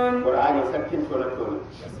lamuhtadun Qur'ani sarkin tono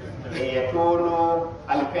ya tono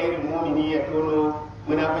alkhairin mu'mini ya tono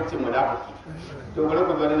munafikin munafiki to bari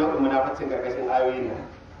ku gani nau'in munaficin gargashin ayoyin nan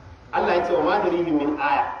Allah ya ce wa ma nurihim min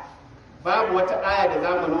aya babu wata aya da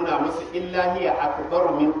zamu nuna musu illa hiya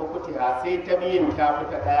akbaru min ukutiha sai ta biyin ta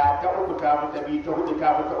fita daya ta uku ta fita biyu ta hudu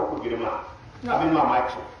ta fita uku girma abin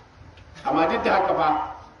mamaki amma duk da haka fa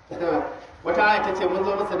wata aya ta ce mun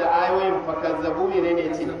zo musu da ayoyin fa kazzabu menene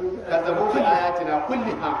ce kazzabu bi ayatina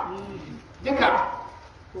kulliha duka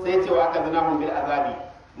sai ce wa kaznahum bil azabi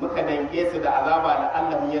muka dange su da azaba la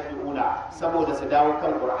Allah yad'una saboda su dawo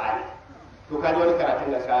kan Qur'ani to kaji wani karatun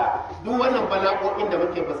da kaya duk wannan bala'o'in da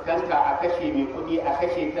muke fuskanta a kashe mai kuɗi a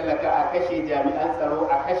kashe talaka a kashe jami'an tsaro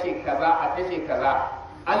a kashe kaza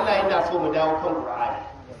Allah yana so mu dawo kan Qur'ani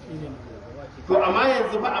to amma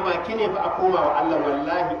yanzu fa a baki ne fa a koma wa Allah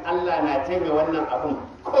wallahi Allah na canja wannan abun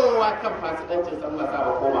kowa kan fasikancin san masa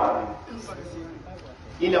ba koma wa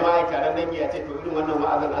ila ma ai tare dangi ya ce to irin wannan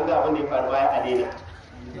wa'azin an ga abin da ya faru baya a daina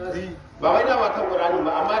ba wai da wata Qur'ani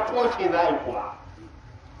ba amma toshe za a yi kuma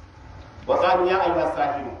wa qalu ya ayyuhas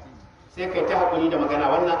sahiru sai kai ta hakuri da magana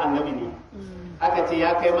wannan annabi ne aka ce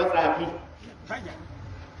ya kai matsafi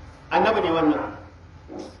annabi ne wannan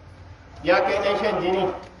ya kai dan shan jini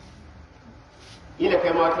ila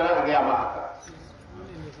kai ma wata ran a gaya ma haka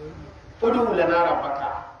udu lana rabbaka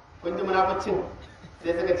kun ji munaficin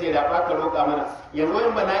sai suka ce da baka roƙa mana yanzu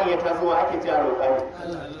in bala'i ya taso ake ce a roƙa ne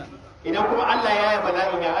idan kuma Allah ya yi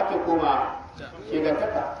bala'in ya ake koma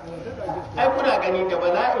shegantaka ai kuna gani da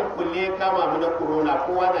bala'in kulle kama mu na corona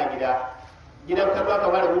kowa na gidan kallo aka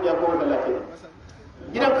fara buɗe ko masallaci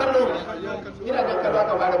gidan kallo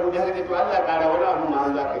aka fara buɗe haka ce to Allah ƙara wani abu ma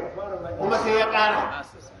an zaka kuma sai ya ƙara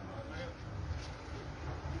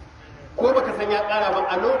ko baka san ya ƙara ba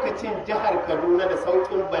a lokacin jihar Kaduna da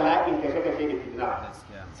saukin bala'in kashe-kashe da fitina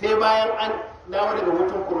sai bayan an dawo daga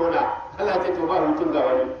hutun corona Allah ya ce to ba hutun ga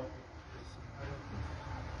wani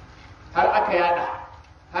har aka yada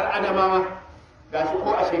har Adamawa gashi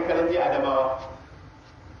ko a shekaran jiya Adamawa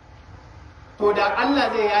to da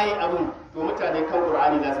Allah zai yayi abin to mutane kan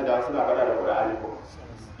Qur'ani za su dawo suna faɗa da Qur'ani ko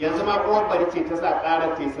yanzu ma kowar bari ce ta sa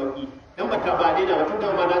ƙarar ta sauki dan ba ta ba daina ba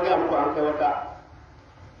tunda ma na ga muku an kai wata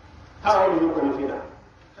hawa wani kwamishina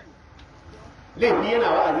laifi yana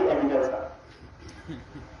wa'azi a gidansa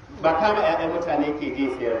ba kama 'ya'yan mutane ke je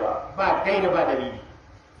sayar ba gaira ba dalili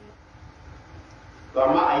to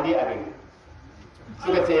amma a dai a gani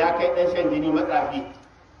suka ce ya kai dan shan jini matsafi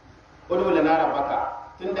udu lana rabbaka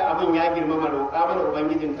tunda abin ya girmama roƙa mana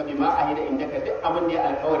ubangijin ka bima a hida inda ka duk abin da ya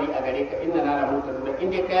alƙawari a gare ka inna na rabu ta nuna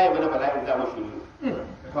inda ka yayi mana bala'in za mu shiri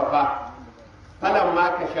fa falamma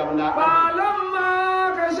kashafna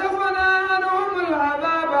anhum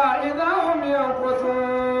al'azaba idha hum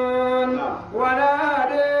yanquthun wa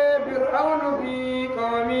nadi fir'aunu fi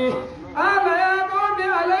qawmi ala ya qawmi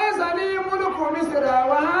alaysa li mulku misra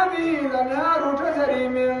wa hadhihi al-anharu tajri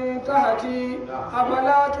min tahti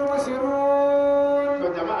afala tubsirun. To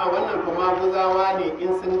jama'a wannan kuma guzawa ne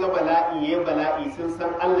in sun ga bala'i yayi bala'i sun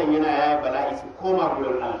san Allah yana yayi bala'i su koma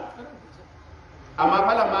gurin Allah. Amma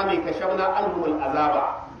falamma mai kashafna anhum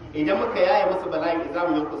al'azaba idan muka yaye musu bala'i za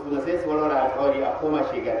mu yanku suna sai su warware alƙawari a koma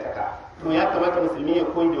shegantaka. To ya kamata musulmi ya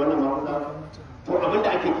koyi da wannan maguzawa. To abinda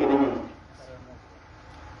ake kenan yanzu.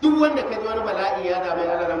 Duk wanda ka ji wani bala'i ya dame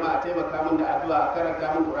Allah rama a taimaka min da addu'a a karanta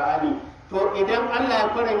min Qur'ani to idan Allah ya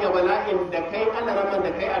faranya bala'in da kai Allah rama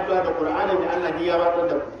da kai addu'a da Qur'anin da Allah ya watsar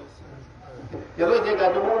da ku yazo je ga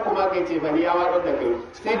dubu kuma kai ce bani ya watsar da kai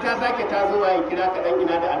sai ta sake ta zo ya kira ka dan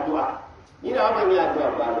ina da addu'a ni da ban yi addu'a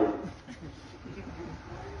ba ne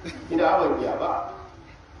ina ban yi ba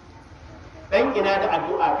dan ina da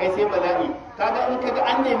addu'a kai sai bala'i kaga in kaga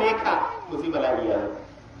an neme ka to sai bala'i ya zo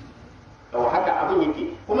to haka abin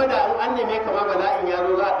yake kuma da an neme ka ma bala'in ya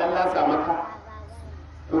zo za a dan lasa maka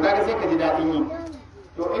to kaga sai ka ji daɗin yi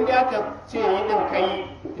to in da aka ce yi din kai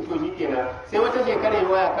to shi kenan sai wata shekara yi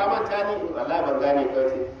waya ka manta ni wallahi ban gane kawai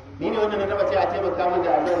sai ni ne wanda na taba ce a taimaka min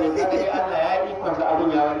da Allah ne kaga dai Allah ya yi kwasa abin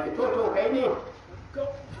ya warke to kai ne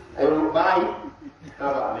ayo bai ka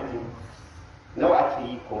ba alaji nawa ake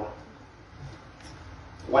yi ko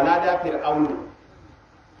wana da fir'aunu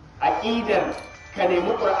aqidar ka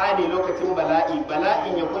nemi qur'ani lokacin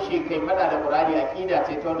bala'in ya kushe kai fada da qur'ani aqida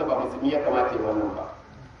ce ta wanda ba musulmi ya kamata ya wannan ba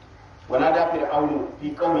wana da fir'aunu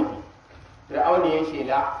fi qaumihi fir'aunu ya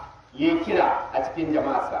shela ya kira a cikin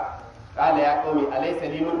jama'arsa kala ya qaumi alaysa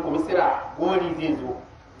li mulku misra gori zai zo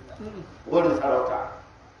gorin sarauta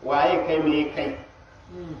waye kai me kai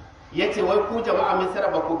yace wai ku jama'a misra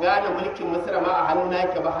ba ku gane mulkin misra ma a hannuna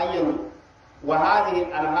yake ba har yanzu wa hadhihi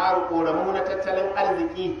al-anharu quramu na tattalin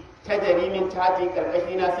arziki ta jarimin taji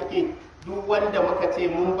karkashi na suke duk wanda muka ce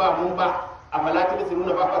mun ba a falatu su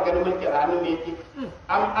nuna ba fa ganin mulki a hannun yake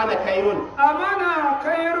ana kairun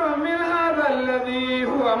min hadha alladhi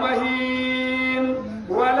huwa mahin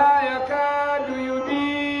wala yakadu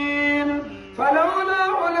yubin falawla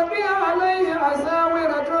ulqiya alayhi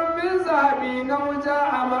asawiratun min zahabin aw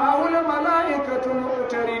ja'a ma'ahu al-mala'ikatu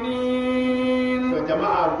muqtarinin. To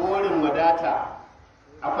jama'a gorin wadata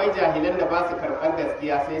akwai jahilan da ba su karɓar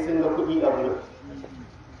gaskiya sai sun ga kuɗi a wurin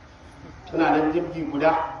suna nan jirgi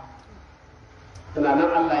guda suna nan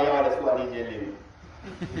Allah yawa da su a rijiyar lemu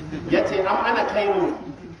ya ce am ana kairu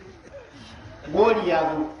gori ya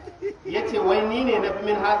zo ya ce wai ni ne na fi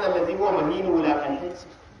min hazar da zibo mahini wulaƙantacce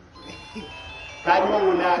ka yi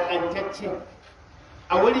wulaƙantacce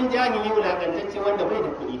a wurin jahili wulaƙantacce wanda bai da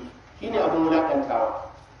kuɗi shine abin wulaƙantawa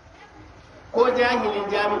ko jahilin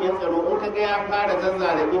jami'in tsaro in kaga ya fara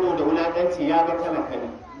zazzara ido da wulakanci ya ga talaka ne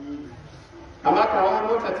amma ka hawa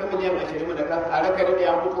mota ta miliyan 20 da ka tsara ka da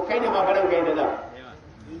ya mutu kai ne ma baran gai da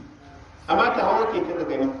amma ka hawa ke kika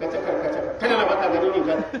gani kace kana na baka gani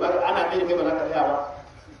ne ba ana kai kai ba za ka tsaya ba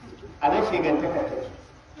a nan shegantaka take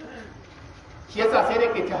shi yasa sai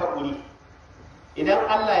dai kai ta hakuri idan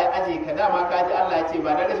Allah ya aje ka dama ka ji Allah ya ce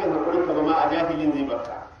ba da rashin hakurin ka ba ma a jahilin zai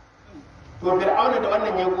barka to fir'auna da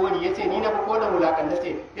wannan ya gori yace ni na fi kona mulakanta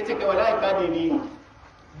ce yace kai wallahi ka dibi ni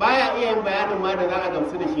baya iya yin bayanin ma da za a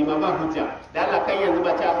gamsu da shi ma ba hujja da Allah kai yanzu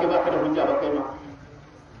ba ta kai baka da hujja ba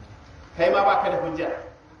kai ma baka da hujja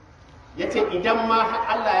yace idan ma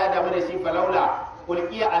Allah ya damu da shi falaula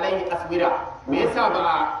ulqiya alaihi aswira me yasa ba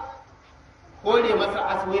a kore masa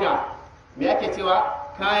aswira me yake cewa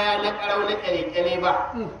kaya na karau na kyale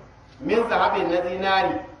ba min zahabin na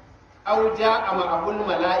zinari au ja'a ma'ahul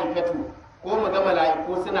mala'ikatu ko mu ga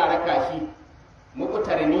mala'iku suna raka shi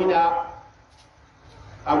muqtarinina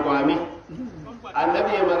agwami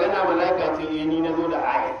annabi ya magana mala'ika ce ni na zo da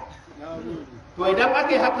aya to idan aka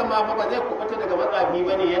yi haka ma ba zai kubuta daga matsafi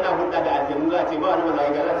bane yana hulɗa da aljannu za ce ba wani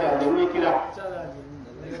mala'ika za ce aljannu ya kira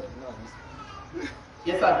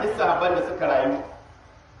yasa duk sahabban da suka rayu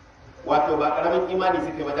wato ba karamin imani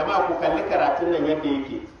suke ba jama'a ku kalli karatun nan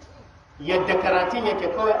yadda karatun yake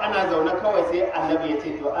kawai ana zaune kawai sai annabi ya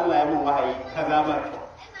ce to Allah ya mun wahayi kaza ba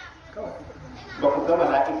ba ku ga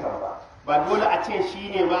mala'ikan ba dole a ce shi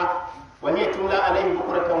ne ma wani ya tula alaihi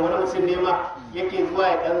bukuratan wani mutum ne ma yake zuwa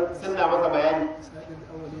ya dan sunna masa bayani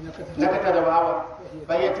na kata da bawa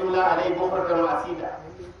bai ya tula alaihi bukuratan wa asida.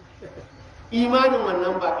 Imanin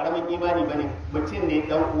wannan ba karamin imani bane, mutum ne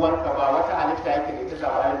dan uwanka ba wata halitta yake da ita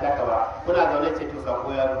sabanin taka ba, kuna zaune ce to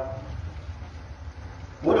sako yaro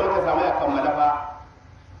mu da muka samu ya kammala fa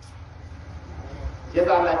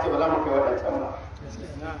yasa Allah ce ba za mu kai wadancan ba.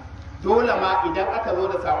 Dole ma idan aka zo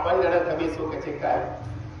da sakon da ranka bai so ka ce kai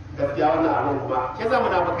gaskiya wannan abun kuma yasa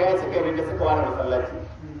munafikai suka yi da suka ware masallaci,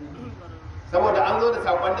 saboda an zo da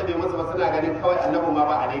sakon da bai musu ba suna ganin kawai annabi ma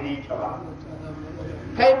ba a daidai yake ba.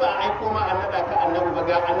 Kai ba aiko ma annaba ka annabi ba,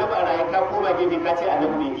 ga annabi a raye ka koma gefe ka ce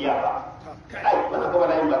annabi bai iya ba. Kai wannan kuma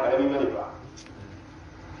layin ba karami bane ba.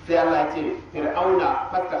 Sai Allah ya ce fir'auna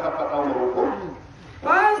fastakaffa qawmuhu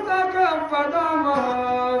فاستكف قومه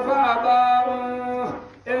فأطاعوه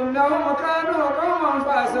إنهم كانوا قوما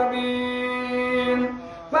فاسقين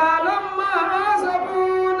فلما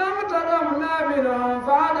آسفونا انتقمنا منهم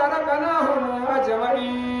فأغرقناهم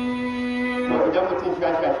أجمعين. idan mutum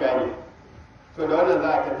shashasha ne to da wannan za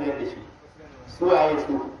a tafiyar da shi, su waye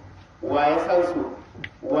su, waye san su,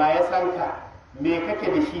 waye san ka, me kake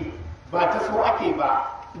da shi, ba ta so ake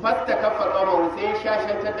ba. Fasta kafa tsamahu sai ya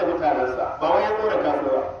shashantar da mutanensa, ba wai ya tsora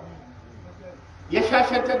kasuwa, ya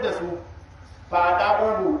shashantar da su, fada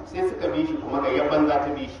uhu sai suka bi shi kuma ga banza ta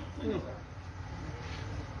bi shi.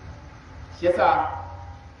 Shi yasa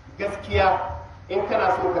gaskiya in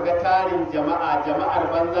kana so ka ga tarin jama'ar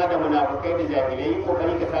banza da munafukai da jahilai,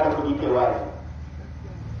 kokari ka tara kuɗi kai wazi.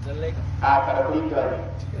 A tara kuɗi kai wazi.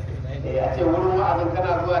 A ce wurin wa'azin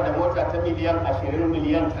kana zuwa da mota ta miliyan 20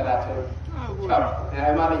 miliyan 30.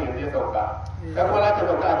 Ya malam yanzu ya sauka. Kai kuma za ka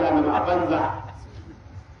sauka a jami'a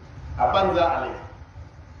a banza alai.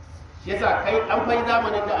 Shi yasa kai an fai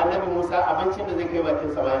zamanin da annabi Musa abincin da zai kai bakin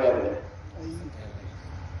samaniya da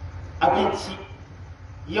abinci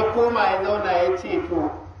ya koma ya zauna ya ce to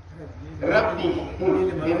rabbi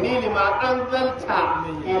inni lima anzalta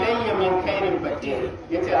ilayya min khairin faqir,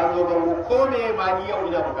 yace an zo bango ko me ma ni yau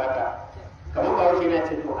ina bukata. Kamar ba wuce na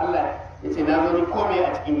ce to Allah yace na zo ni ko me a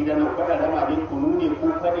cikin gidan nan, kwada rama ne, kunu ne, ko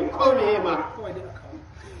fade ko me ma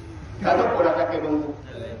ka zo kora ka kai bango.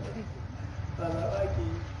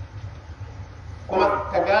 Kuma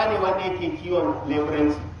ka gane wanda yake kiwon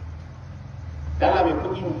leburanci, dalla mai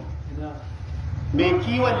kuɗi ne mai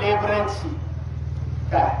kiwon leburanci.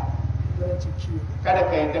 Kada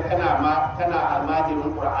ka yadda kana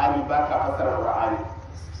almajirin Qur'ani ba ka fassara Qur'ani.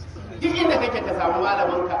 Duk inda kake ka samu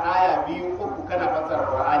malamin ka aya 2 3 kana fassara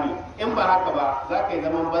Qur'ani, in ba haka ba za ka yi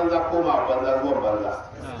zaman banza koma banza zuwan banza.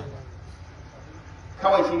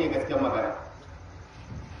 Kawai shine gaskiyar magana.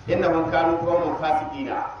 Innahum kanu qauman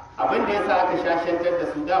fasiqina, abin da yasa aka shashantar da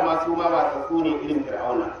su dama su ma ba su ne irin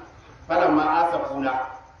Fir'auna. Falamma asafuna,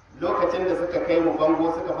 lokacin da suka kai mu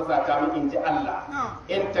bango suka fusata mu inji Allah,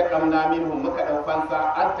 in taqamna minhum muka dau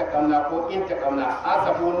fansa, an taqamna ko in taqamna,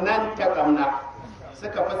 asafu nan taqamna,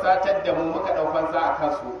 suka fusatar da mu muka dau fansa a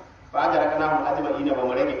kansu, ba da rakana mu ajma'ina ba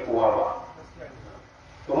mu rage kowa ba.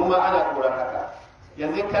 To mu ma ana tsoron haka.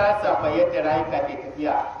 Yanzu ka safa yadda rayuka ke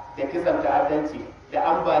tafiya da kisan ta'addanci da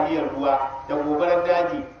ambaliyar ruwa da gobarar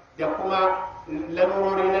daji da kuma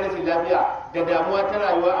lalurori na rashin lafiya da damuwa ta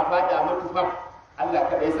rayuwa a fada mutu Allah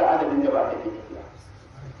kaɗai sa adadin da ba da ke tafiya,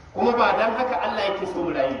 kuma ba dan haka Allah yake so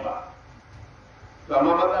mu rayu ba. To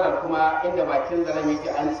amma matsalar kuma inda bakin zaren yake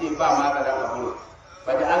an ce ba ma zaren a gurin,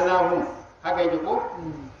 ba da annahum haka yake ko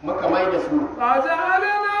muka mai da su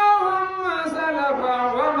فجعلناهم سلفا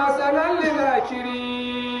ومثلا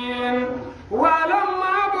للآخرين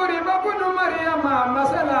ولما ضرب ابن مريم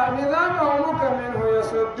مثلا إذا قومك منه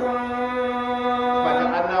يصدون.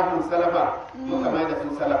 فجعلناهم سلفا muka mai da su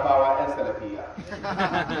salafawa 'yan salafiya.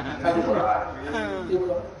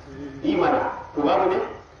 Imana, to babu ne?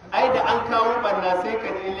 Ai da an kawo banna sai ka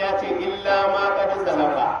ji ya ce illa ma kad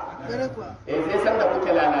salafa. Sai san da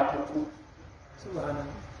kuke lalatattu.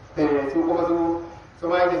 Su kuma su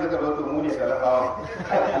ma yake suka zo to mu ne salafawa.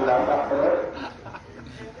 Allah ba.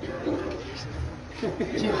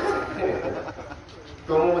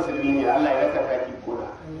 To mu musulmi ne, Allah ya raka kaki kona.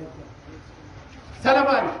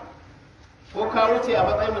 Salafa ne. Ko ka wuce a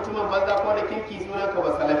matsayin mutumin banza ko da kirki sunan ka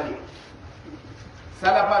ba salafi.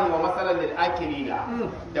 Salafan wa masalan lil akirina,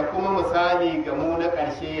 da kuma misali ga mu na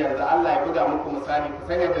ƙarshe yanzu Allah ya buga muku misali ku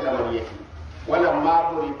san yadda lamari yake. Walan ma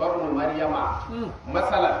duriba ibn maryama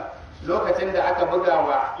masalan, lokacin da aka buga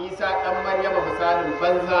wa Isa dan Maryama misalin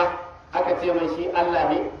banza, aka ce mai shi Allah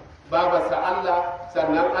ne, babarsa Allah,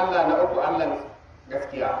 sannan Allah na uku Allah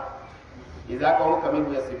gaskiya. Idza qawmuka min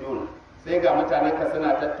yasjudun, sai ga mutanen ka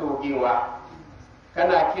suna tattogewa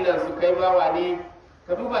kana kiran su kai bawa ne,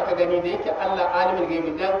 ka duba ka gani da yake Allah alimul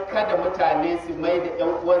gaibi dan kada mutane su mai da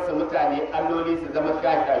ƴan uwansa mutane alloli su zama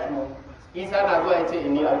shashashu. Isa na zuwa ya ce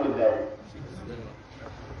inni abdullahi.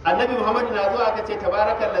 Annabi Muhammad na zuwa aka ce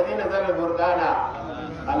tabarakal ladzi nazala al-furqana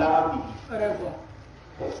ala abdihi.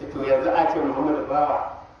 To yanzu a ce Muhammad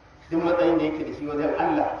bawa duk matsayin da yake da shi wajen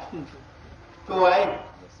Allah. To waye?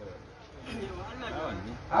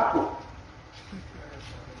 Hako.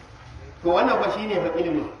 To wannan ba shine fa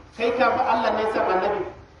ilimi. Kai ka fa Allah ne san annabi.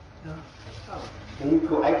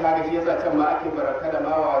 To ai kaga shi yasa can ma ake baraka da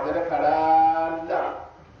mawa da karalla.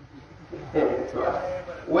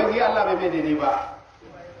 Wai Allah bai daidai ba.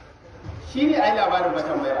 Shi ne ai labarin ba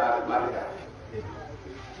tambayar Al-Ma'ida.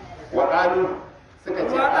 Wa qalu suka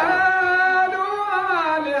ce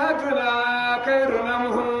آلهتنا خير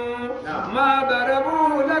منهم ما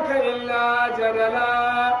ضربوه لك إلا جدلا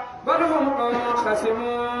بل هم قوم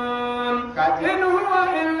خصمون إن هو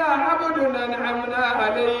إلا عبد أنعمنا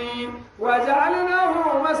عليه وجعلناه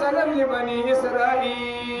مثلا لبني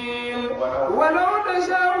إسرائيل ولو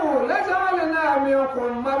نشاء لجعلنا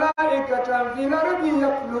منكم ملائكة في الأرض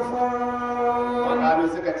يخلفون. وقالوا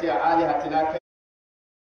سكت يا آلهتنا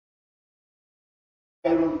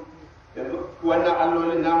wannan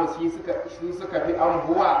allolin namu shi suka fi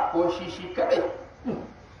ambuwa ko shi kadai.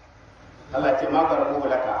 Allah ce ma barbu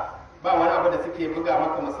laka ba wani abu da suke buga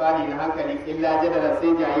maka misali na hankali illa jadala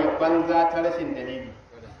sai jayayya banza ta rashin dalili.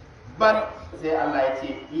 Ban sai Allah ya ce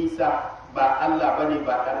Isa ba Allah bane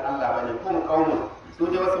ba dan Allah bane kun kaumun su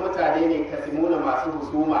da wasu mutane ne kasimuna masu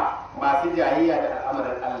husuma masu jayayya da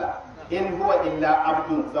al'amarin Allah. In huwa illa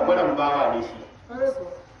abdun zabaran bawa ne shi.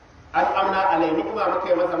 Al'amna alai ni'ima muka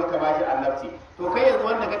yi masa muka bashi annabci. To kai yanzu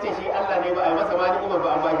wanda kace shi Allah ne ba a yi masa ma ni'ima ba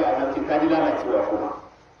an bashi annabci ka ji lalacewa kuma.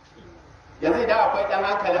 Yanzu idan akwai dan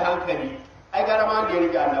hankali ai gara ma wanda ya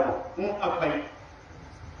rike annabi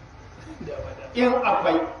in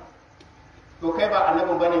akwai to kai ba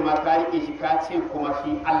annabin bane ma ka rike shi ka ce kuma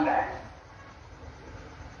shi Allah ne.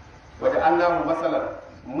 Wada Allahu masalan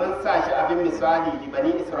mun sa shi abin misali li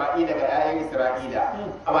bani Isra'ila ga 'ya'yan Isra'ila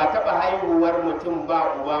a ba taɓa haihuwar mutum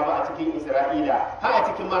ba uba ba a cikin Isra'ila har a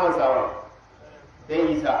cikin mahausawa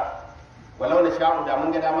sai Isa walau na sha'u da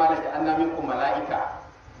mun ga dama da anna minkum mala'ika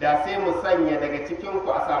da sai mu sanya daga cikin ku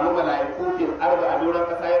a samu mala'iku fil ardi a doron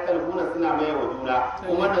kasa ya kalbuna suna maye wa juna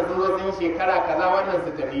kuma wannan sun zo sun shekara kaza wannan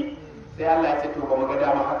su tafi sai Allah ya ce to ba mu ga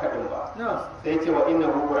dama haka din ba sai ce wa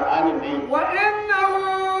innahu qur'anin ne wa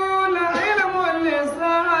innahu لعلم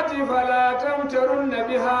للساعة فلا تمترن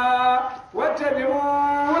بها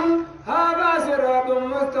واتبعون هذا صراط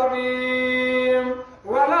مستقيم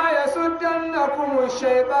ولا يصدنكم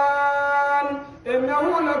الشيطان إنه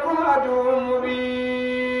لكم عدو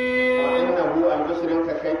مبين. وإنه البشرين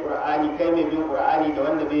كي قرآني كي من قرآني ده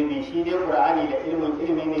وند بي شي دي قرآني ده علم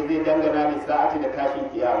ne zai dangana lissa'ati da tashin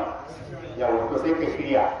kiyama yawa ko sai ka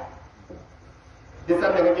shirya duk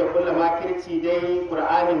sanda kake kulla makirci dai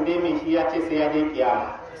qur'anin dai mai shi ya ce sai ya je kiyama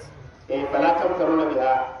fala tamtaruna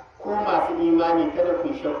biha ku masu imani kada ku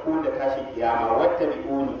shakku da tashin kiyama wata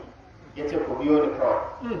bi'uni yace ku biyo ni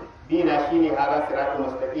kawai dina shine hada siratul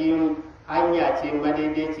mustaqim hanya ce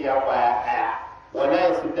madaidaiciya kwaya daya wala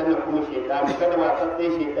yasuddannakum shaytan kada ba tsatsai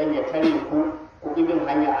shaytan ya tare ku ibin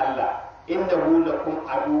hanya Allah inda hu lakum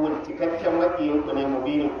aduwwun cikakken makiyin ku ne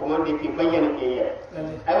mubinin kuma wanda yake bayyana kiyayya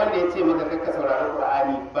ai wanda yace maka kakka saurari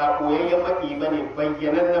qur'ani ba koyayyen makiyi bane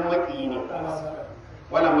bayyanannen makiyi ne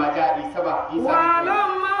wala ma ja isa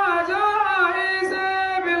ولما جاء عيسى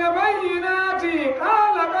بالبينات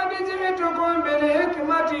قال قد جئتكم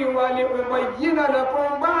بالحكمة ولأبين لكم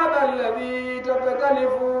بعض الذي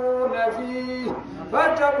تختلفون فيه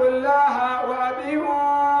فاتقوا الله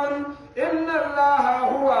وأطيعون إن الله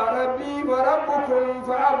هو ربي وربكم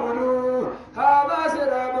فاعبدوه هذا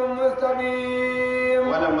صراط مستقيم.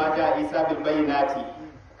 ولما جاء عيسى بالبينات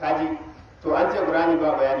kaji to an ce Qur'ani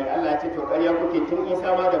ba bayani Allah ya ce to ƙarya kuke tun Isa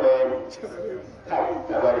ma da bayani kai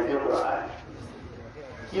labari sai Qur'ani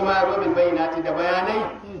shi ma zo bil bayyinati da bayanai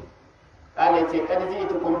Allah ya ce kad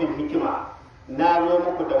ji'tukum bil hikma na zo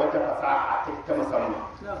muku da wata fasaha ta musamman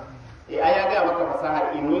ai ya ga maka fasaha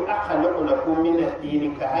inni akhluqu lakum min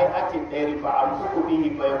ad-din ka hay'ati at-tayr fa amsuku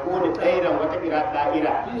bihi fa yakunu tayran wa taqira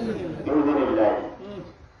da'ira bi idhnillah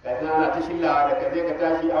kana ana ta shillawa da kaje ka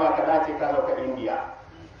tashi awa ka dace ka zo ka India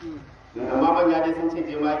amma manya dai sun ce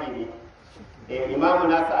jemage ne imamu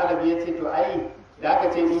na sa'alabi ya ce to ai da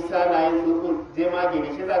aka ce Isa na yin tsutsun jemage ne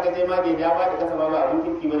shi zaka jemage da ya ba da kasa ba abin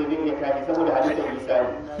kirki bane zai iya tashi saboda halittar Isa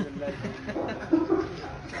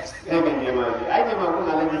ne ga jemage ai jemagun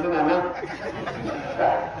alaji suna nan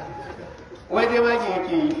wai jemage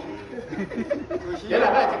yake yi yana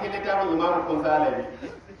da cikin littafin imamu kun salami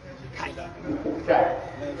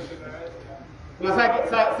to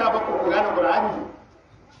sa ba ku gane qur'ani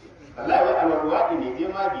wallahi wai alwadi ne je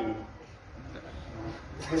magi ne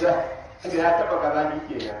ya taba kaza ni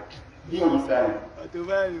kenan yin misali to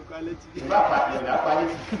ba ni kwaliti ba faɗi na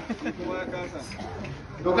kwaliti kuma kasa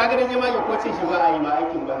to kaga da jama'a ko ce shi ba a yi ma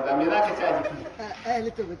aikin banza me zaka ci a jiki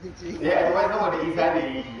littafin ce wai saboda isa ne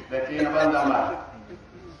yi da ce na banza ma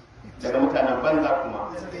daga mutanen banza kuma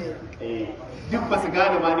duk ba su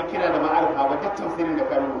gane ma ni kira da ma'arifa ba duk tafsirin da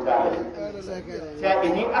ka rubuta da sai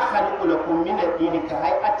inni akhluqu lakum min ad-din ka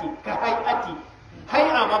hay'ati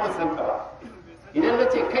hay'a ma ba san ka ba idan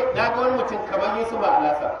nace kai na ga wani mutum kamar Yusuf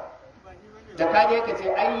alasa da ka je ka ce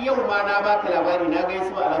ai yau ma na baka labari na ga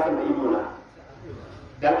Yusuf alasa da ido na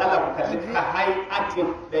dan Allah ku kalli ka hay'atin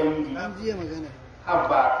dalili an jiya magana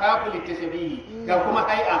habba kafili tashbihi ga kuma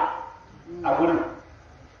hay'a a gurin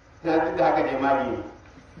da haka dai mali ne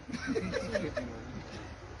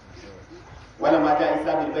wala ma ja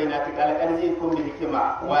isa bil bainati qala qad ji'tukum bi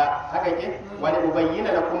hikma wa haka ke wala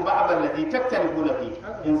ubayyana lakum ba'd allazi taktalifuna fi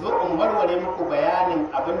in zo in warware muku bayanin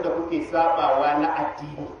abinda kuke sabawa na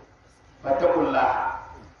addini fattakullah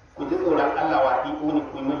ku ji tsoron Allah wa diuni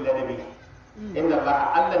ku min ladabi inna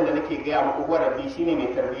Allah da nake gaya muku ko rabbi shine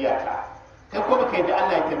mai tarbiya ta kai ko baka yadda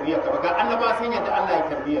Allah ya tarbiya ka ba ga annaba sun yadda Allah ya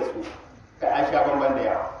tarbiya su ka an sha bamban da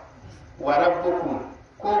yawa wa rabbukum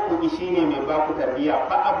ko ku shi ne mai ba ku tarbiya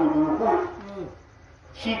fa abuduhu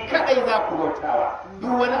shi kadai za ku bautawa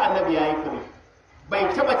duk wani annabi yayi kuri bai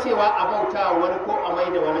taba cewa a bautawa wani ko a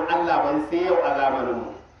maida wani Allah ban sai yau a zamanin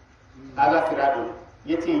mu Allah siratu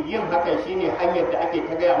yace yin hakan shine hanyar da ake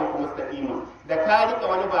ta gaya muku mustaqimin da ka rika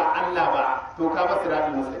wani ba Allah ba to ka ba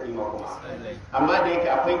siratul mustaqima kuma amma da yake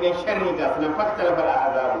akwai yan sharri ga sunan faktalafa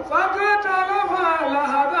al-azabu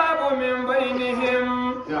min bainihim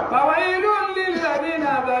fawailun lil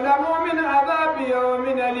ladina zalamu min azabi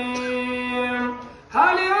yawmin alim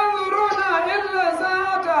hal yanzuruna illa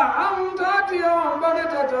sa'ata an tatiyahum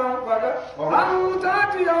baghtatan wa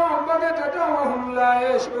hum la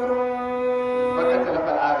yash'urun faktalafa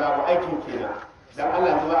al-azabu aikin kenan dan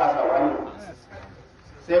Allah zuwa a sabani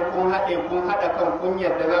sai kun haɗa kan kun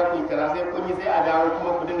yadda za ku yi kaza sai kun yi sai a dawo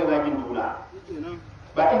kuma ku dinga zagin juna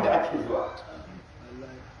ba inda ake zuwa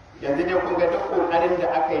yanzu dai kun ga duk kokarin da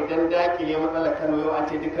aka yi dan dakile matsalar Kano yau an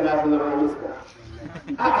ce duka na sun zama iska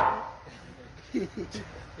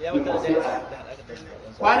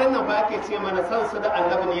kwanan nan ba ake ce mana san su da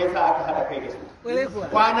annabi ne yasa aka haɗa kai da su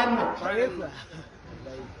kwanan nan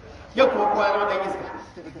yau kuma kwanan dan iska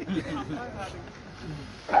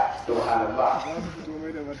subhanallah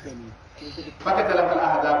baka talafal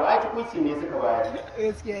ahzabu ai tukunci ne suka bayar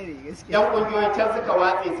gaskiya ne gaskiya yan kungiyoyin can suka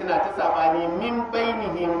watse suna ta sabani min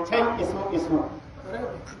bainihim can isu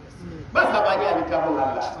ba sabani a littafin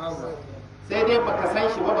Allah sai dai baka san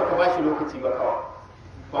shi ba baka bashi lokaci ba kawai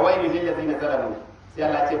fa wailu lil ladina zalamu sai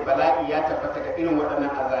Allah ce bala'i ya tabbata ga irin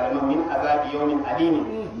waɗannan azaliman min azabi yawmin alim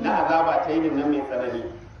na azaba ta yin nan mai tsanani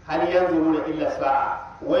hal yanzuruna illa sa'a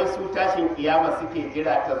wai su tashin kiyama suke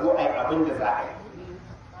jira ta zo ai abin da za a yi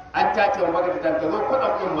an tace wa magana ta zo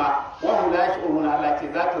kwadan din ma wa hum la yashuruna Allah ce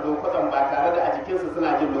za ta zo kwadan ba tare da a jikin su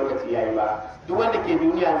suna jin lokaci yayi ba duk wanda ke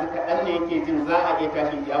duniya yanzu kaɗan ne yake jin za a iya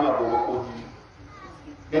tashin kiyama gobe ko jibi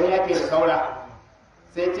gani yake da saura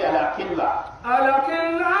sai ce alaqilla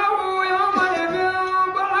yawma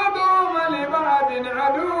idhin ba'dhum li ba'din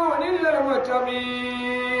aduwwun lil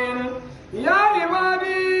muttaqin ya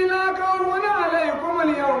ibadi la khawfun alaykum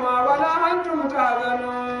al-yawma wa la antum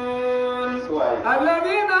tahzanun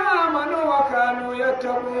alladhina amanu wa kanu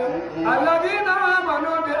yattaqun alladhina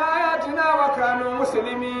amanu bi ayatina wa kanu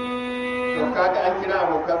muslimin to kaga an kira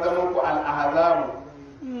abokan zaman ku al-ahzabu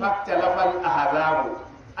faktalafa al-ahzabu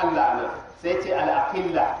Allah ana sai ce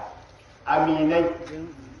al-aqilla aminai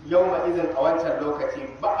yawma izin a wancan lokaci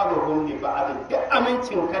ba'aruhum li ba'adin duk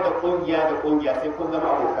amincin ka da kungiya sai kun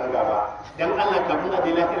zama abokan gaba dan Allah kafin a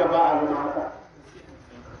je lahira ba a nuna haka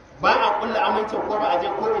ba a kulla amincin ko ba a je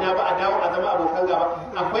ko ina ba a dawo a zama abokan gaba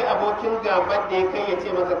akwai abokin gaban da ya kai ya ce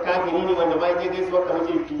masa kafiri ne wanda ba ya je gaisuwa kamar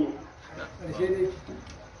jirki ne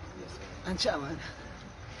an ci amana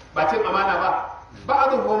ba cin amana ba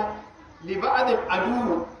ba'aruhum li ba'adin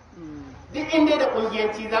adu duk inda da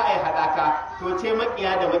kungiyanci za a yi haɗaka to ce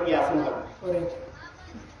makiya da makiya sun haɗu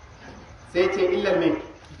sai ce illar mai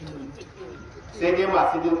sai dai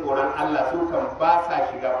masu jin tsoron Allah su kan ba sa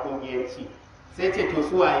shiga kungiyanci sai ce to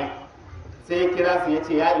su waye sai ya kira su ya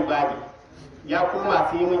ce ya ibadi ya ku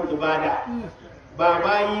masu yi min ibada ba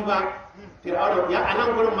bayi ba fir'auna ya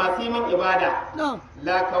anan gurin masu yi min ibada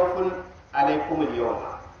la khawfun alaikum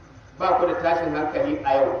al-yawma ba ku da tashin hankali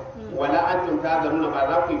a yau wala antum tazaruna ba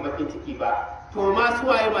za ku yi bakin ciki ba to ma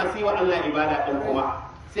suwaye masu yi wa Allah ibada din kuma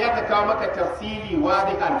sai aka kawo maka tafsiri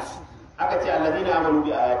wadihan aka ce allazina amanu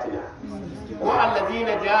bi ayatina ko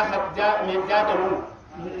allazina jahadu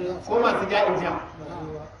ko masu ja'in jam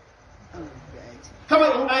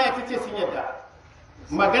kawai in aya ta ce sun yadda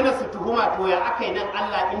magana su tuhuma to ya aka yi nan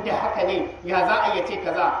Allah inda haka ne ya za a yace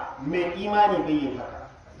kaza mai imani bai yi haka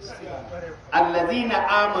allazina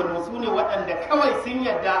amanu sune waɗanda kawai sun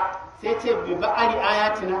yadda sai ce bi ba'ari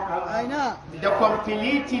ayatina da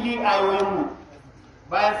completely ayoyinmu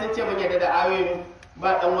bayan sun ce mun yadda da ayoyin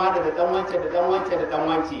ba dan wada da dan wance da dan wance da dan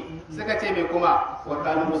wance suka ce me kuma wa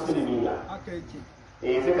kanu muslimina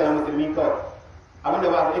suka zama musulmi kawai abinda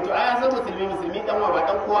ba su to ai san musulmi dan wa ba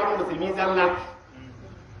dan kowa ne musulmi zalla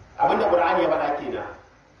abinda qur'ani ya faɗa kenan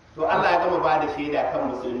to Allah ya gama ba da shaida kan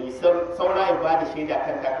musulmi saura ya ba da shaida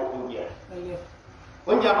kan taka kungiya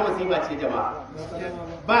kungiya kuma musiba ce jama'a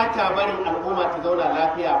ba ta barin al'umma ta zauna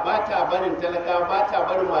lafiya ba ta barin talaka ba ta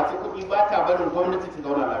barin masu kuɗi ba ta barin gwamnati ta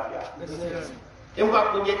zauna lafiya in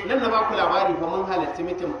ba kungiya nan na ba ku labari fa mun halarci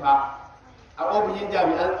mitin fa a ofishin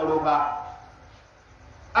jami'an tsaro fa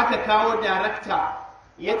aka kawo darakta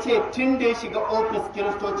ya ce tun da ya shiga ofis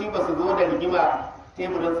kiristoci ba su zo da rigima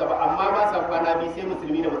teburinsa ba amma ba sa kwana biyu sai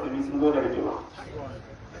musulmi da musulmi sun zo da rigima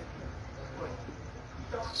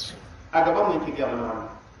a gaban mu yake gaba wannan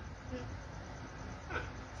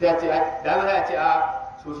sai a ce da za a ce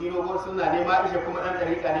a so shi dogon suna ne ma ishe kuma dan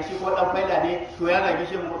dariƙa ne shi ko dan faila ne to ya zagi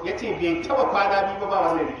shi ya ce bai taba kwana biyu ba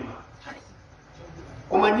wannan rigima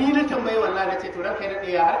kuma ni na tambayi wallahi na ce to ranka ya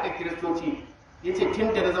daɗe ya harkar kiristoci ya ce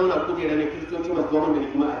tun da na zauna kujera na kiristoci ba su zo da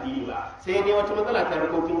rigima addini ba sai dai wata matsala ta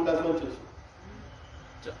harkokin kasuwancinsu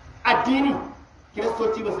addini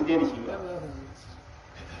kiristoci ba su je da shi ba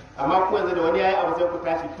amma ku yanzu da wani yayi abu sai ku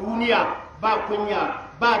tashi duniya ba kunya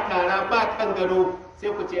ba tara ba kan gado sai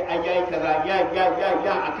ku ce ai yayi kaza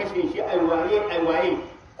ya a kashe shi ai waye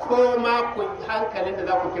ko ma ku hankalin da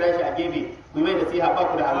za ku kira shi a gefe ku mai nasiha ba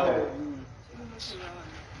ku da hankali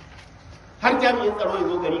har jami'in tsaro ya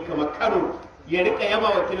zo gari kamar Kano ya rika yaba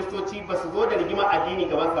wa kiristoci ba su zo da rigima addini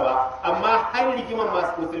gabansa ba amma har rigimar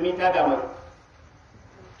masu musulmi ta damu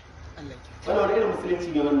wannan wani irin musulunci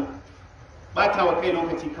ne wannan ba ta wa kai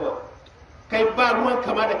lokaci kawai kai ba ruwan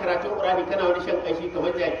kama da karatun qur'ani kana wani shan kashi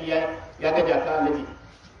kamar jaki ya ga jaka alaji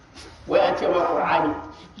wai an ce ma qur'ani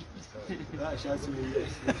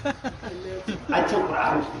an ce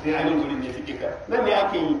qur'ani sai an yi gurin ne suke ka nan ne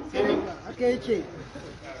ake yi sai ne haka yake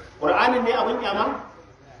qur'anin ne abin kyama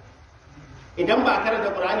idan ba a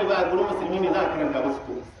karanta qur'ani ba a gurin musulmi ne za a karanta musu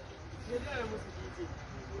ko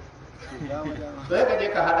sai ka je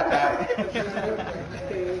ka hada kaya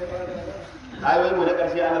ayoyin mu na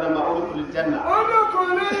karshe ana rama udkhulul janna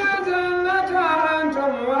udkhulul jannata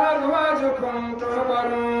antum wa azwajukum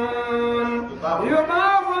tuhbarun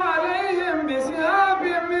yuqafu alaihim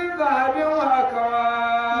bisihabin min dhahabin wa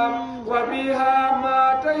akwab wa biha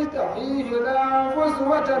ma tashtahihi al-anfus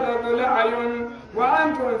wa talabul ayun wa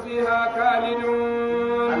antum fiha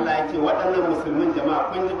khalidun. Allah yake waɗannan musulmin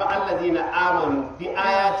jama'a kun ji ba allazina amanu bi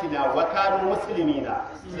ayatina wa kanu muslimina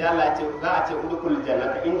sai Allah ya ce za a ce udkhul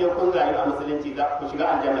jannata in dai kun rayu a musulunci za ku shiga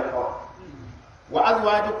aljanna kawai wa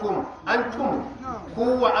azwajukum antum ku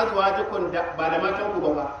wa azwajukum ba da matan ku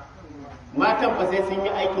ba matan ba sai sun yi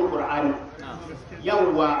aikin qur'ani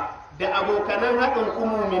yawwa da abokanan haɗin ku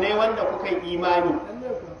mu'minai wanda kuka yi imani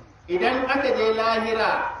idan aka je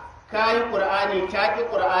lahira ka yi ƙur'ani ta ƙi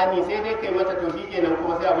ƙur'ani sai dai kai mata to shi kenan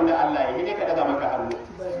kuma sai abinda Allah ya yi dai ka daga maka hannu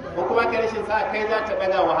ko kuma ka rashin sa kai za ta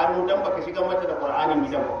daga wa hannu dan baka shiga mata da ƙur'anin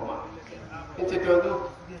gidan ba kuma in ce to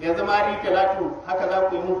yanzu ma ri talatu haka za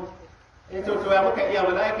ku yi mu in to ya muka iya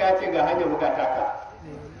malaika ya ce ga hanyar muka taka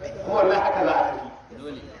kuma wallahi haka za a tafi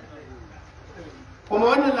kuma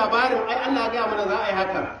wannan labarin ai Allah ya ga mana za a yi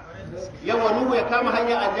hakan yawa Nuhu ya kama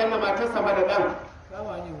hanyar aljanna matarsa ba da dan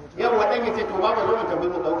yau waɗanda ya ce to babu zo mu tafi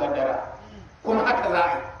mu ɗaukar dara kuma haka za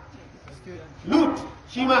a yi Lut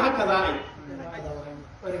shi ma haka za a yi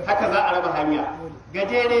haka za a raba hanya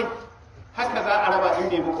gajere haka za a raba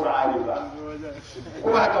inda ya bi Qur'ani ba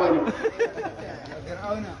kuma haka wani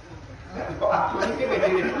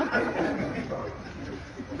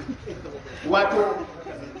wato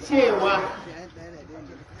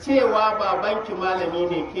cewa babanki malami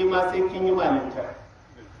ne ke ma sai kin yi malintar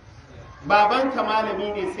babanka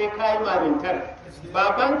malami ne sai ka yi malintar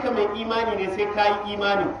babanka mai imani ne sai ka yi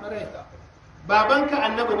imanin babanka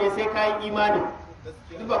annabi ne sai ka yi imanin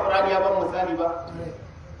duk ba ƙur'ani ya ban misali ba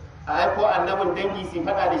a aiko annabin dangi su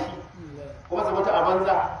faɗa da shi kuma su mutu a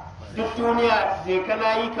banza duk duniya je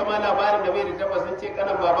kana yi kama labarin da bai da tabbas sun ce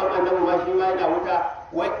kanan baban annabi ma shi ma yana wuta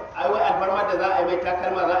wai alfarma da za a yi mai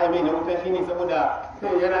takalma za a yi mai na wuta shine saboda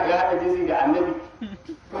yana ya haɗa jinsi da annabi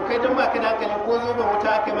to kai don ba kana hankali ko zo ba wuta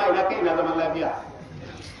aka ma ina kai ina zaman lafiya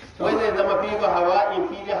wai zai zama fi ba hawa'in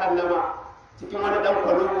fi jahannama cikin wani dan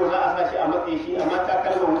kwaloko za a sa shi a matsayi shi amma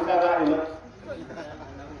takalman wuta za a yi mai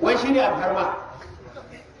wai shine alfarma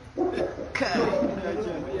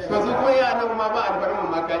ba su kuma yi annabi ma ba alfarman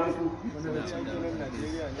ma ka ji su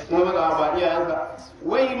kuma ba ba iyayensa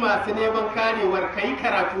wai masu neman karewar kai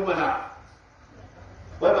karatu mana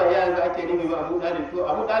wai ba iyayensa ake nufi ba Abu Dalib to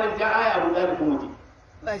Abu Dalib ja aya Abu Dalib kuma ji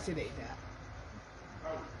ba shi da ita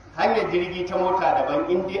hanyar jirgi ta mota daban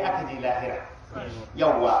in dai aka je lahira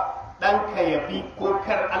yawwa ɗanka ya bi ko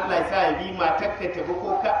kar Allah ya sa ya bi matarka ta bi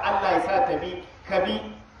ko kar Allah ya sa ta bi ka bi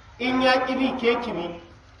in ya ƙi bi ke ki bi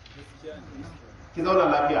ki zauna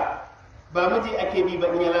lafiya ba miji ake bi ba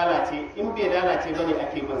in ya lalace in bai lalace ba ne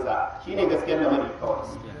ake bin sa shine gaskiyar lamari kawai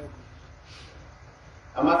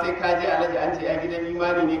amma sai ka je alaji an ce ya gidan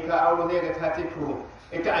imani ne ka auro zai ga ta ce to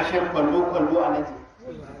ita a shan kwando alaji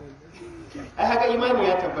ai haka imani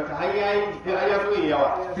ya tabbata har yayi ya so yawa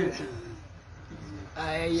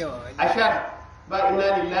a shan ba inna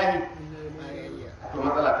lillahi to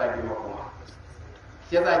matsala ta girma kuma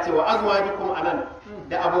shi yasa ce wa azwajukum anan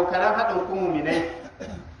da abokan haɗin ku mu'minai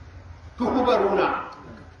tukubaruna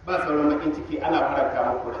ba sauran bakin ciki ana faranta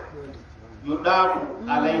muku da yudafu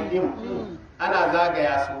alaihim ana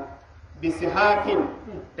zagaya su bisihakin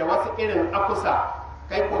da wasu irin akusa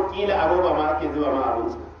kai ko kila a roba ma ake zuwa ma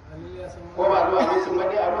abinci ko ba zuwa abincin ba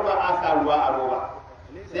dai a roba a sa ruwa a roba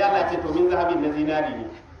sai Allah ce to min zahabin na zinari ne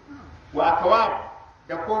wa akwab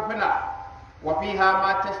da kofuna wa fiha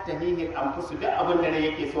ma tashtahihi al-anfus duk abin da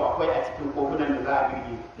yake so akwai a cikin kofunan da za a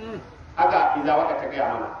girgi haka idza waka ta gaya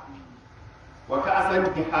mana wa ka asan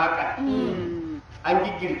haka an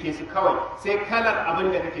giggirke su kawai sai kalar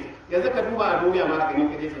abin da kake yanzu ka duba a duniya ma ganin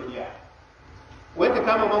ka dai Saudiya wai ka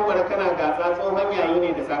kama mangwara kana gasa tsohon yayi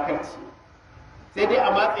ne da sakarci sai dai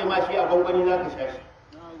a matse ma shi a gwangwani za ka sha shi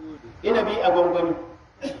inabi a gwangwani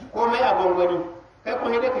komai a gwangwani kai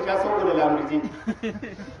kuma dai ka sha sauko da lamurji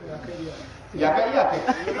ya ka iya kai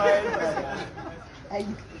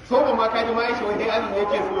soba ma kaji ma ishe wani azumi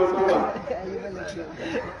yake so soba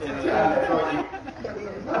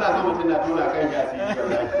ana so mutum na tuna kan shi a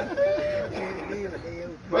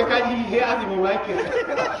wai kaji he azumi ma yake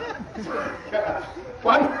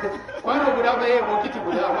kwano guda ba yayi bokiti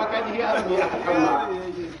guda amma kaji he azumi a kan ma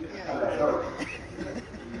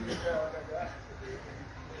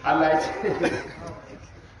Allah ya ce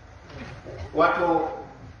wato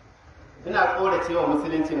ina tsora cewa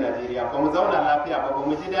musuluncin Najeriya ba mu zauna lafiya ba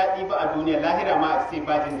mu ji daɗi ba a duniya lahira ma a ce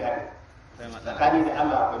ba jin daɗi tsakani da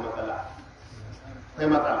Allah akwai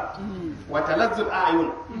matsala wata lazzul ayun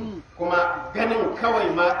kuma ganin kawai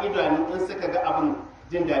ma idanu in suka ga abin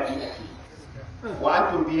jin daɗi ake wa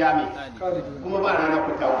antum biya me kuma ba rana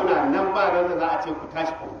fita kuna nan ba rana za a ce ku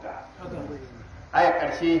tashi ku huta aya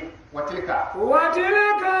ƙarshe وتلك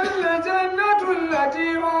الجنة التي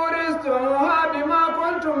أورثتموها بما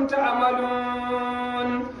كنتم تعملون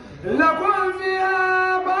لكم فيها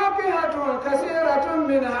باقية كثيرة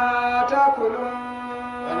منها تأكلون.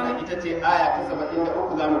 wannan ita ce aya ta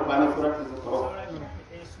 73 za mu kwana suratul Zukhruf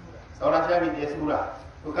saura shafi da sura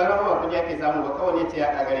to kaga ba kun yake samu ba kawai ne ce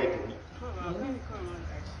ya kagare tafi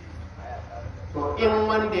to in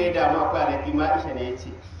wanda ya damu akwai alaƙi ma isha ne yace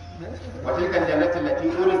وتلك الجنة التي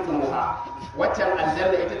أورثتموها waccan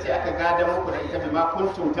aljanna ita ce aka gada muku da ita bima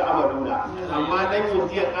kuntum ta'maluna amma lan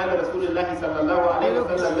yuji qala rasulullah sallallahu alaihi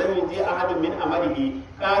wasallam lan yuji ahadun min amalihi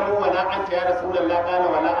qalu wala anta ya rasulullah qala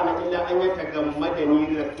wala ana illa an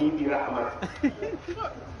yatagammadani raqibi rahmat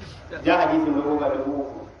ja hadisin da goga da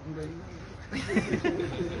ku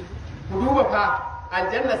duba fa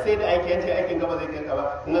aljanna sai da aikin ce aikin gaba zai kai ka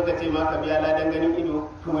ba in aka ce ma ka biya ladan ganin ido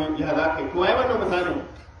to ya za kai to wai wannan misalin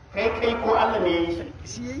kai ko Allah ne ya yi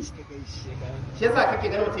shi ya yi shi da kai shi yasa kake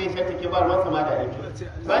ganin mutum ya shanta ke ba ruwan sama da aiki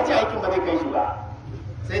ba ce aikin ba zai kai shi ba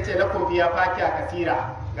sai ce lakum fiya fakiya kasira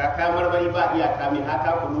ga kayan marmari ba iyaka min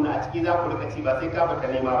hata ku nuna a ciki za ku rika ci ba sai ka bata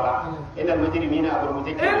nema ba innal mujrimina a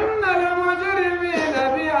gurguje ke innal mujrimina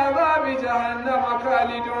fi azabi jahannama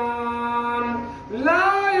khalidun la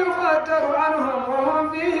yufattaru anhum wa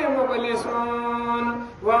hum fihi mublisun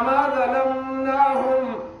wa ma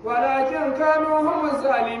zalamnahum ولكن كانوا هم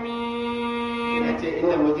الظالمين yace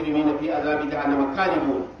innal mujrimina fi azabi jahannama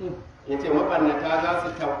khalidun yace mabannata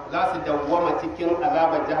za su dawwama cikin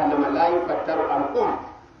azabar jahannama la yufattaru anhum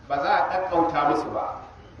ba za a kakkauta musu ba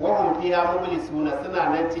wa hum fiha mublisuna suna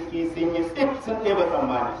nan ciki sun yi tsit sun ɗeba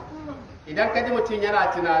tsammani idan ka ji mutum yana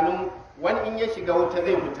tunanin wani in ya shiga wuta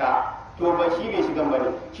zai fita to ba shi bai shiga bane,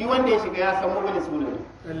 shi wanda ya shiga ya san mubili sunan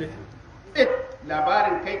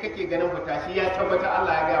labarin kai kake ganin fita shi ya tabbata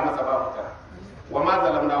Allah ya gaya masa ba fita. Wa ma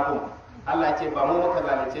zalamnahum, Allah ce ba mu muka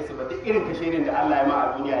zalunce su ba, duk irin kashirin da Allah ya ma a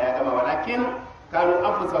duniya ya gama, walakin kanu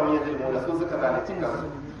anfusahum yazlimuna, su suka zalunci kansu.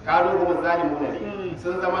 Kanu hum zalimuna ne,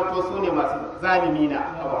 sun zamanto su ne masu zalimina.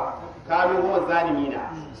 Kanu hum zalimina,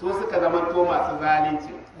 su suka zamanto masu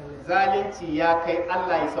zalunci. Zalunci ya kai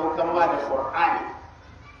Allah ya saukan ma da Qur'ani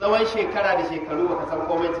tsawon shekara da shekaru baka san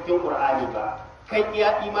komai cikin Qur'ani ba, kai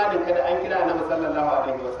iya imanin ka da an kira Annabi sallallahu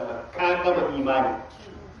alaihi wasallam ka gama imani.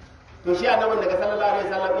 To shi annabin daga sallallahu alaihi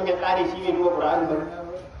wasallam in ya kare shi ne duba Qur'ani ba,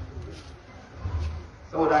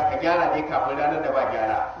 saboda ka gyara dai kafin ranar da ba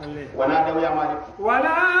gyara. Wana dau ya maliku,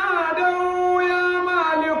 wala dau ya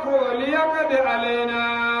maliku liyaqdi alaina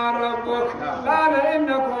rabbuk qala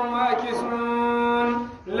innakum makisun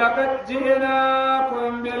laqad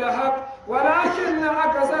ji'nakum bil haqq walakin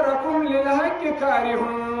aktharakum lil haqqi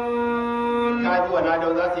karihun. kaji wana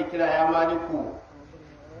dau za su kira ya maliku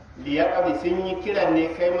liyaqdi, sun yi kiran ne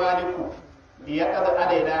kai maliku liyaqdi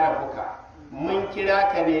alaina rabbuka, mun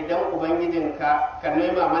kira ka ne don ubangijinka ka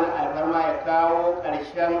nema mana alfarma ya kawo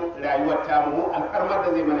ƙarshen rayuwar tamu, mu alfarmar da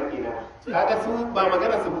zai mana kenan. Kaga su ba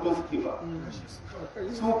magana su fito suke ba,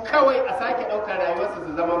 su kawai a sake ɗaukar rayuwarsu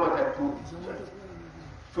su zama matattu.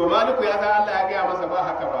 To maliku ya san Allah ya gaya masa ba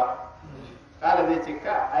haka ba, kala zai ce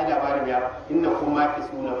ka ai labarin ya inna kun ma ki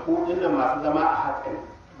suna ku dinnan masu zama a haka ne.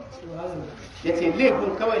 Ya ce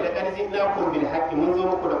laifin kawai da ƙarfi ina kun bil haƙƙi, mun zo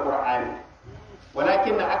muku da Qur'ani,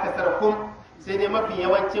 walakin na aka sarakun sai dai mafi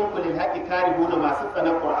yawancin kulil haƙi karihuna masu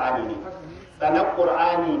tsanar Qur'ani ne, tsanar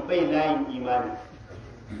Qur'ani bai layin imani.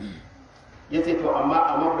 Ya ce to amma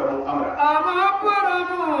a mabramu amra, amran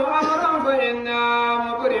fa inna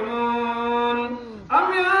mubrimun am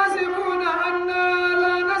yasibuna anna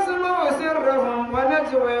la nasma'u sirrahum wa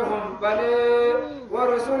najwahum bal wa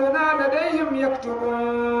rusuluna ladayhim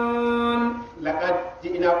yaktubun. laqad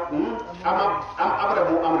ji'nakum am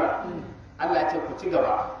abramu amra, Allah ce ku ci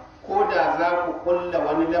gaba, ko da za ku kulla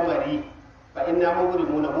wani lamari fa inna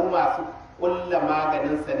mubrimuna, mu masu kulla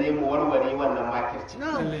maganin sa ne mu warware wannan makirci.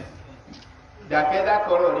 Da kai za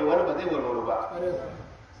ka warware, wani ba zai warware ba.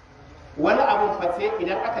 Wani abun fa sai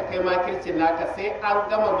idan aka kai makircin naka sai an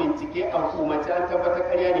gama bincike a hukumance an tabbatar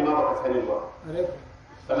ƙarya ne ma baka sani ba.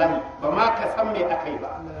 Wallahi ba ma ka san me aka yi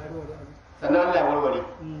ba, sannan Allah ya warware.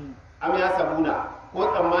 Am ya sabuna, ko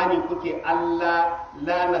tsammani kuke Allah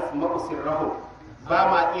la nasma'u sirrahum, ba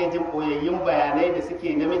ma iya jin boyayyun bayanai da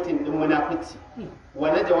suke na mitin din munafici,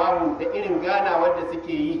 wani jawabu da irin ganawar da suke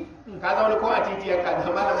yi. Ka zaune ko a titi ya ka da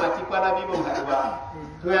malama ci kwana biyu ban haɗu ba,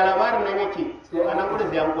 to ya labarin nan yake, to a nan gudun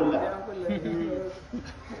sai an kulla,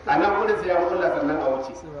 a nan gudun sai an kulla sannan a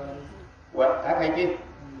wuce. Haka ke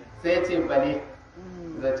sai ya ce bale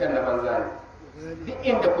zancen na banza ne, duk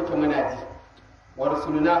inda kuke muna ji, wa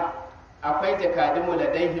rusuluna akwai jakadunmu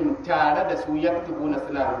ladaihim tare da su yaktubuna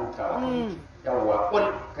suna rubutawa. Yawwa kul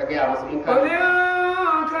ka gaya musu in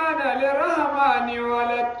kana lirrahmani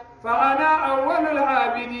walad fa ana awwalul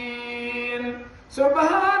abidin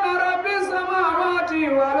subhana rabbis samawati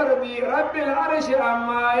wal ardi rabbil arshi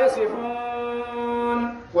amma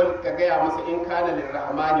yasifun. Kul ka gaya musu in kana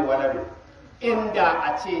lirrahmani walad, inda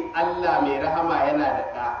a ce Allah mai rahama yana da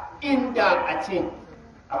ɗa, inda a ce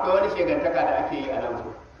akwai wani shegantaka da ake yi a nan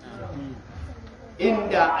gudu,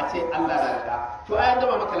 inda a ce Allah na da, to ayan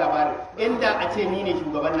gama maka labarin, inda a ce ni ne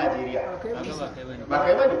shugaban Najeriya, ba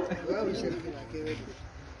kai bane,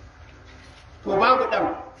 to babu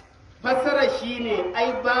dan fassara shine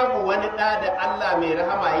ai babu wani da da Allah mai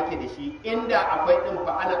rahama yake da shi, inda akwai din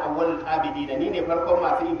fa ana awwalul abidin, ni ne farkon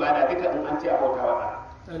masu ibada duka in an ce a bauta wa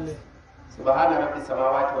Allah. Subhana rabbis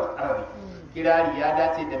samawati wal ardi, kirari ya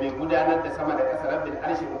dace da mai gudanar da sama da ƙasa, rabbil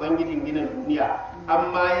arshi ubangijin ginin duniya,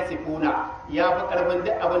 amma ya sifuna ya fi karfin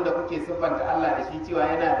duk abin da kuke siffanta Allah da shi cewa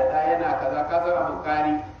yana da ɗaya yana kaza, ka san abu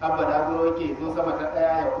kari abba da guro yake zo sama ta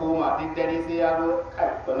ɗaya ya koma duk dare sai ya zo kai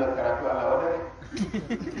wannan karatu Allah wa dare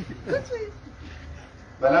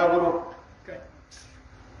balaguro,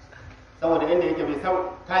 saboda inda yake bai san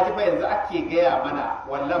ka ji fa yanzu ake gaya mana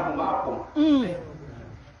wallahu ma'akum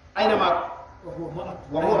aina ma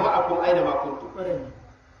wa huwa ma'akum aina ma kuntum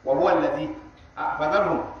wa huwa allazi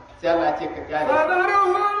fadharhum, sai Allah ya ce ka kyale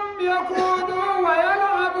fadharhum yaqudu wa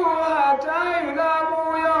yal'abu hatta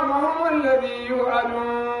yulabu yawmahum alladhi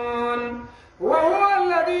yu'adun wa huwa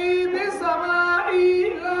alladhi bis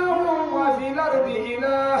samai ilahu wa fil ardi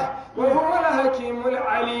ilah wa huwa al-hakimul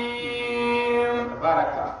alim.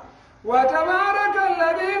 baraka وتبارك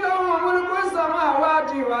الذي له ملك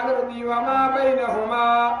السماوات والأرض وما بينهما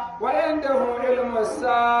وعنده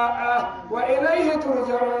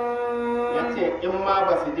in ma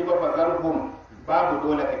ba su ji ba fazarhum babu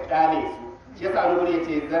dole ka kyale su shi yasa nuri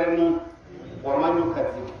yace zarni wa man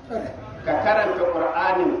yukazzib ka karanta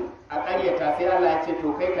qur'anin a ƙaryata sai Allah ya ce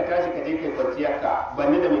to kai ka tashi ka je kai kwanciyarka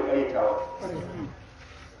banni da mai ƙaryatawa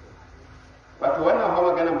wato wannan fa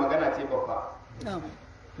magana ce babba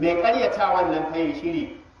mai ƙaryata wannan fa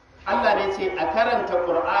shiri Allah ne ce a karanta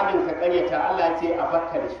qur'anin ka ƙaryata Allah ya ce a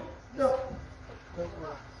bakka da shi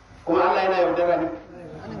kuma Allah yana yaudara ne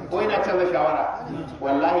ko yana canza shawara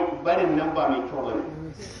wallahi barin nan ba mai kyau bane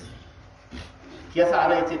yasa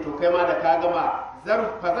Allah ya ce to kai ma da ka gama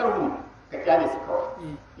fazarhum ka kyale su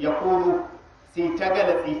kawai ya kuru sai ta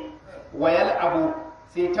galatsi wayal abu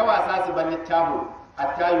sai ta wasa su ban littahu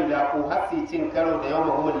hatta yulaqu har sai cin karo da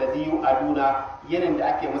yawma humul ladhi yu'aduna yanin da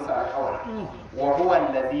ake musu alƙawari wa huwa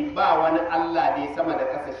alladhi ba wani Allah da ya sama da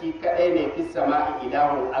ƙasa shi kadai ne fis sama'i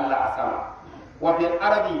ilahu Allah a sama wa fil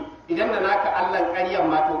ardi idan da naka Allah ƙaryan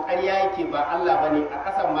ma to ƙarya yake ba Allah bane a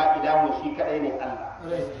ƙasan ma ilahu shi kadai ne Allah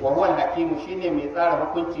wa huwa al-hakimu shine mai tsara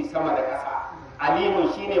hukunci sama da ƙasa alimun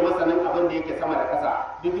shine masanin abin da yake sama da ƙasa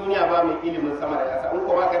duk duniya ba mai ilimin sama da ƙasa in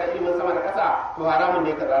ko baka da ilimin sama da ƙasa to haramun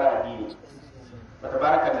ne ka tsara addini wa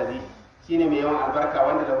tabarakal ladhi shine mai yawan albarka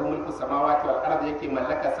wanda da mulku samawati wal ardi yake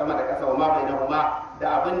mallaka sama da ƙasa wa ma bainahuma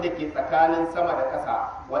da abin da ke tsakanin sama da ƙasa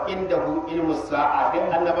wa indahu ilmus sa'a duk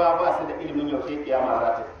annabawa ba su da ilimin yaushe kiyama za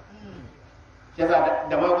ta kaza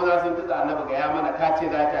da maguza sun tutsa annabi ga ya mana ka ce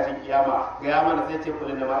za ta tashi kiyama ga ya mana sai ce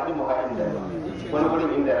kullu da ma ilmu ha inda wani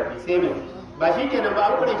gurin inda rabbi sai me ba shi kenan ba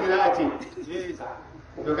an kure shi za a ce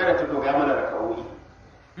to kada ta ga mana da kawai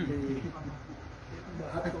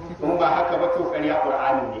kuma ba haka ba to ƙarya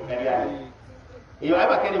qur'ani ne ƙarya ne yau ai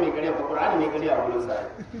ba kai ne mai ƙarya ba qur'ani ne ƙarya a gurin sa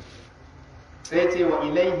sai ce wa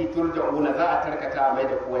ilaihi turja'una za a tarkata a mai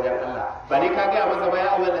da ku wajen Allah ba ne ka ga masa ba ya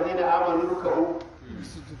ayyuhal ladina amanu ruku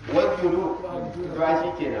wajudu to ai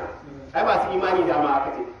shikenan ai ba su imani da ma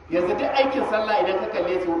aka ce yanzu duk aikin sallah idan ka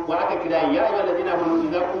kalle su wa aka kira ya ayyuhal ladina amanu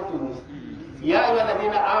idza kuntum ya ayyuhal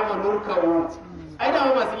ladina amanu ruku ai da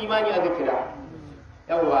masu imani aka kira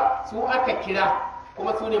yawa su aka kira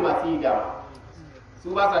kuma su ne masu yi dama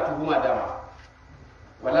su ba sa tuhuma dama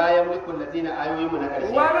wala yamliku alladhina ayoyinmu na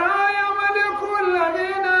karshe ولا يملك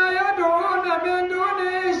الذين يدعون من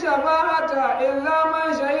دونه شفاعة إلا من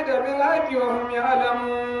شهد بالحق وهم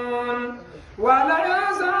يعلمون ولئن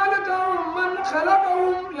سألتهم من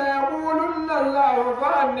خلقهم ليقولن الله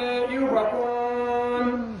فأنى يؤفكون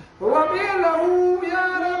وقيل له يا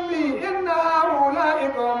ربي إن هؤلاء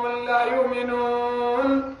قوم لا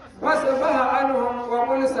يؤمنون فاصفح عنهم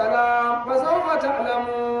وقل سلام فسوف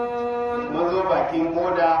تعلمون. منذ باكين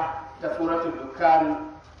بودا سورة الدكان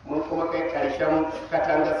mun kuma kai karshen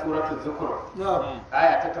katanga suratul Zukhruf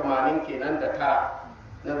aya ta 80 kenan da ta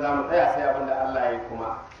nan za mu tsaya sai abinda Allah ya yi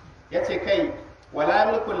kuma yace kai wala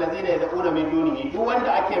mulkul ladina yad'una min dunihi duk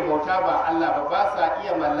wanda ake bauta ba Allah ba ba sa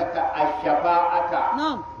iya mallaka ash-shafa'ata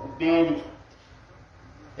beli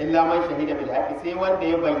illa man shahida bil haqqi sai wanda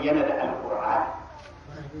ya bayyana da alqur'ani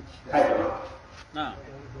na'am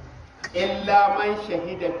illa man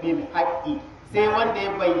shahida bil haqqi sai wanda ya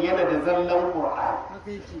bayyana da zallan qur'ani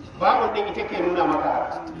babu din ita ke nuna maka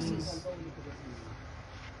haka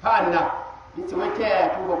fa anna yace wai ta yaya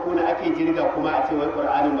tuba kuna ake jirga kuma a ce wai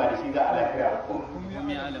qur'anin ba da shi za a lafiya ko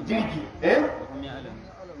jirgi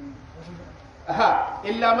aha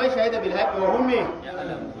illa man shahida bil haqqi wa hum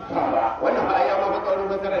wannan ba ayyama ba kaurin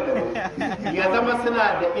bazarar da ya zama suna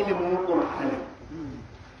da ilimin qur'ani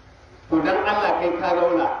to dan Allah kai ka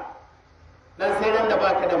zauna dan sai nan da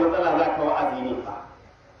baka da matsala zaka wa'azi ne fa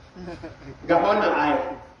ga wannan aya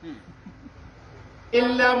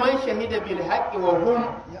illa man shahida bil haqqi wa hum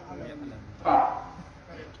fa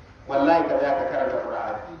wallahi ka ka karanta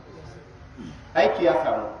qur'ani aiki ya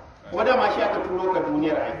samu kuma da ma shi aka turo ka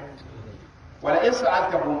duniyar aiki wala in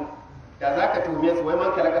sa'altahum da zaka tuhume su wai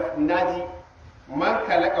man kalaka naji man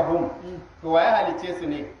kalakahum to waye halice su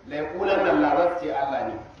ne la yaqulan Allah za su ce Allah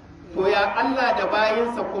ne to ya Allah da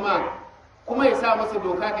bayinsa kuma ya sa musu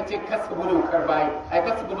doka ka ce kasu bi dokar bayi ai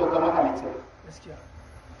kasu bi dokar mahalicin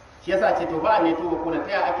shi yasa ce to ba ne to kuna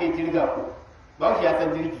taya ake jirga ku ba shi ya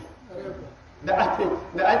san jirgi da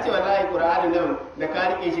an ce wallahi qur'ani nan da ka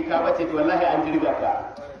rike shi ka bace to wallahi an jirga ka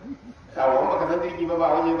kawo baka san jirgi ba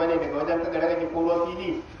waje bane daga wajen kaga kake koro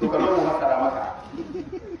fili to ka mu masara maka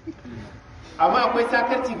amma akwai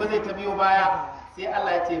sakarci ba zai ta biyo baya sai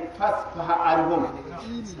Allah ya ce fasfaha arhum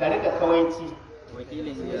ka riga kawaici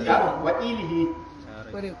wakilihi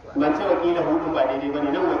ban ce wakilahu din ba daidai bane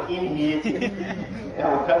nan wakilihi yace ya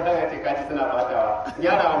kan daga ce kaji suna fatawa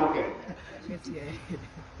yarawa muke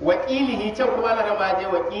wakilihi can kuma Allah rama je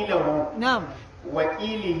wakilahu na'am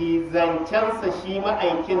wakilihi zancensa shi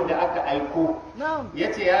ma'aikin da aka aiko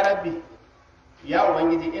yace ya rabbi ya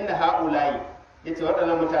ubangiji inna haula'i yace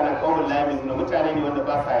waɗannan mutanen qaumul lamin mutane ne wanda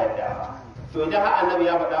ba sa yarda to idan har annabi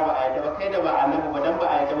ya faɗa ba a yarda ba kai da ba annabi ba dan ba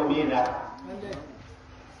a yarda ba me yana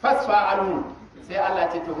fasfa anhu sai Allah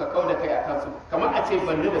ce to ka kauda kai akan su kamar a ce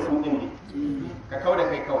banni da su din ne ka kauda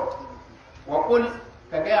kai kawai wa qul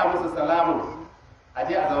ka gaya musu salamun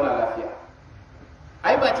aje a zauna lafiya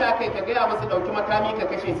ai ba ta kai ka gaya musu dauki makami ka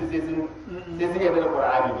kashe su sai sun yarda da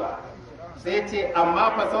Qur'ani ba sai ce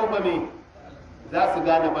amma fa sauba me za su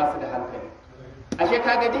gane ba su da hankali ashe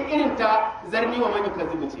kaga duk irin ta zarni wa man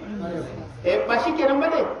yukazibu ce ba shi kenan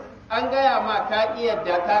bane an gaya ma ka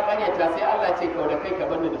yadda ka karyata sai Allah ce kauda kai ka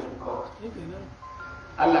banda da su kawai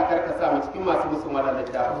Allah karka sa mu cikin masu musu mala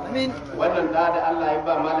littafi wannan da Allah ya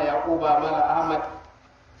ba mala Yaquba mala Ahmad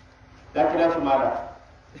da kira shi mala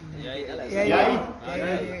yayi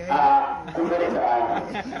a kun gare ta ayi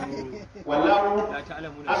wallahu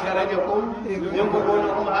akhrajakum min butun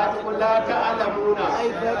ummahatikum la ta'lamuna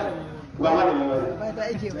ba malami ba ta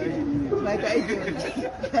aike ba ta aike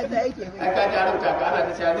ba ta aike ba aka ji arauta ka ana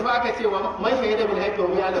ta cewa ba aka ce wa man shahida bil haqqi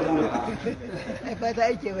hum ya'lamuna ba ta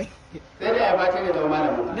aike ba sai dai ya bace ne da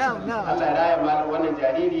malamu na'am Allah ya raya malam wannan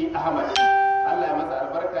jariri Ahmad Allah ya masa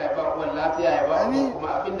albarka ya ba uwan lafiya ya ba kuma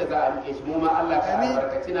abinda za a rike shi mu ma Allah ka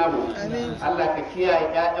albarkaci namu Allah ka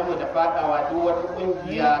kiyaye ƴaƴanmu da fadawa duk wata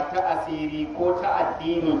kungiya ta asiri ko ta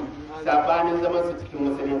addini sabanin zaman su cikin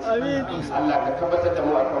musulunci Allah ka tabbatar da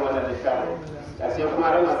mu akan wannan littafi sai kuma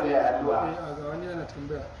ran masu yi addu'a ga wani yana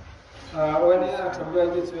tambaya wani yana tambaya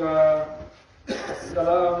ke cewa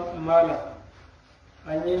salam malam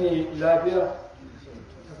an yi ne lafiya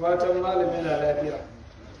da fatan malam yana lafiya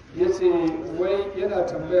ya ce wai yana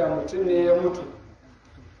tambaya mutum ne ya mutu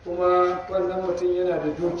kuma wannan mutum yana da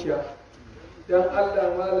dukiya don Allah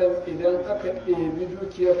malam idan aka ɗebi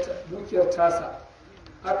dukiyar tasa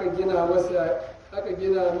aka gina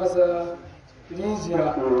masa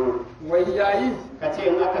rijiya wai yayi ka ce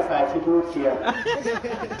in aka saci dukiyar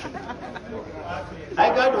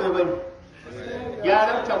ai gado ya bane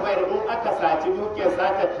gyaran tambayar in aka saci dukiyar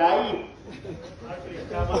sata ta yi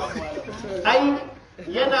ai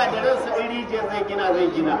yana da ransa in rijiyar zai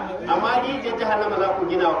gina amma rijiyar jahannama za ku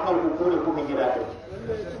gina wa kanku ko da kuka gina ta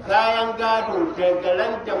kayan gado daga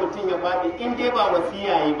ran da mutum ya faɗi in dai ba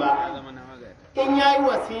wasiya yi ba in ya yi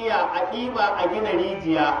wasiya a ɗiba a gina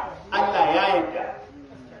rijiya Allah ya yarda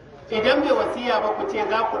idan bai wasiya ba ku ce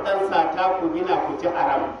za ku ɗan sata ku gina ku ci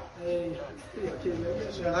haram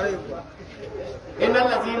innal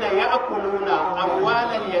ladzina ya'kuluna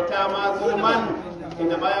amwalal yatama zulman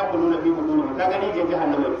inda ma ya'kuluna fi butunihim kaga rijiya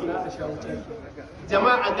jahannama ke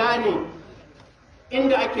jama'a gane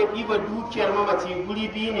inda ake ɗiba dukiyar mamaci guri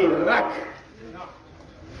biyu ne rak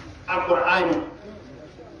a Qur'ani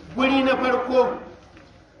guri na farko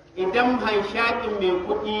idan hanshakin mai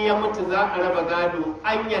kuɗi ya mutu za a raba gado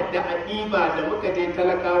an yadda a ɗiba da muka je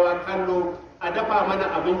talakawa kallo a dafa mana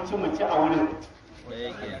abinci mu ci a wurin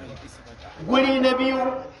guri na biyu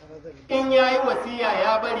in ya yi wasiya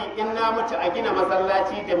ya bari in na mutu a gina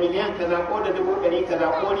masallaci da miliyan kaza ko da 100 kaza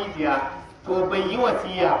ko rijiya to bai yi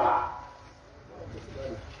wasiya ba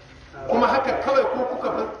kuma haka kawai ko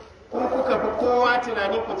kuka fi kowa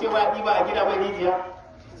tunani ku ce ba ɗiba a gina mai rijiya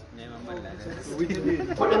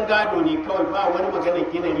kudin gado ne kawai ba wani maganar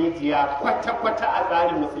gina rijiya kwata-kwata a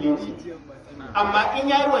tsarin musulunci amma in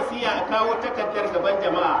yayi wasiya a kawo takardar gaban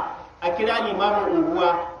jama'a a kira limamin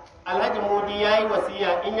unguwa alhaji mudi ya yi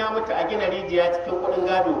wasiya in ya mutu a gina rijiya cikin kudin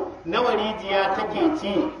gado nawa rijiya take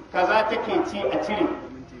ci kaza take ci a cire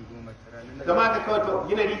zama ka kawai to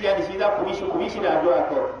gina rijiya da shi za ku bi shi da addu'a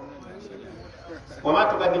kawai wa ma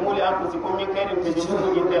tuqaddimu li anfusikum min khairin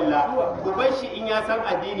tajiduhu inda Allah ku bar shi in ya san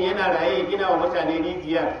addini yana raye ya gina wa mutane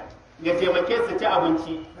rijiyar ya taimake su ci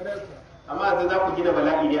abinci amma yanzu za ku gina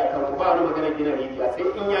bala'i ne akan ku ba wani magana gina rijiya sai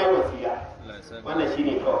in yayi wasiya wannan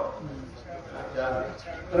shine kawai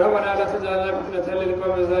ربنا لا تجعلنا فتنة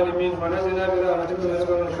للقوم الظالمين ونجنا برحمتك من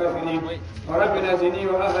القوم الكافرين ورب نجني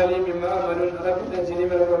واهلي مما امنون رب نجني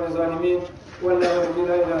من القوم الظالمين والله الذي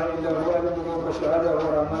لا اله الا هو عالم الغيب والشهاده وهو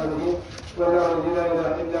الرحمن الرحيم والله الذي لا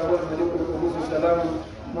اله الا هو الملك القدوس السلام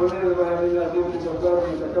مؤمن المهيمن العزيز الجبار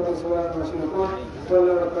المتكبر سواء المشركون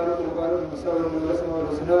والله الخالق البارئ المصور من الاسم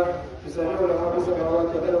والحسنى يسمع له ما في السماوات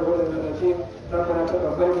والارض وهو العليم الحكيم ربنا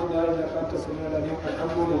تقبل منا انك انت السميع العليم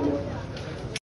الحمد لله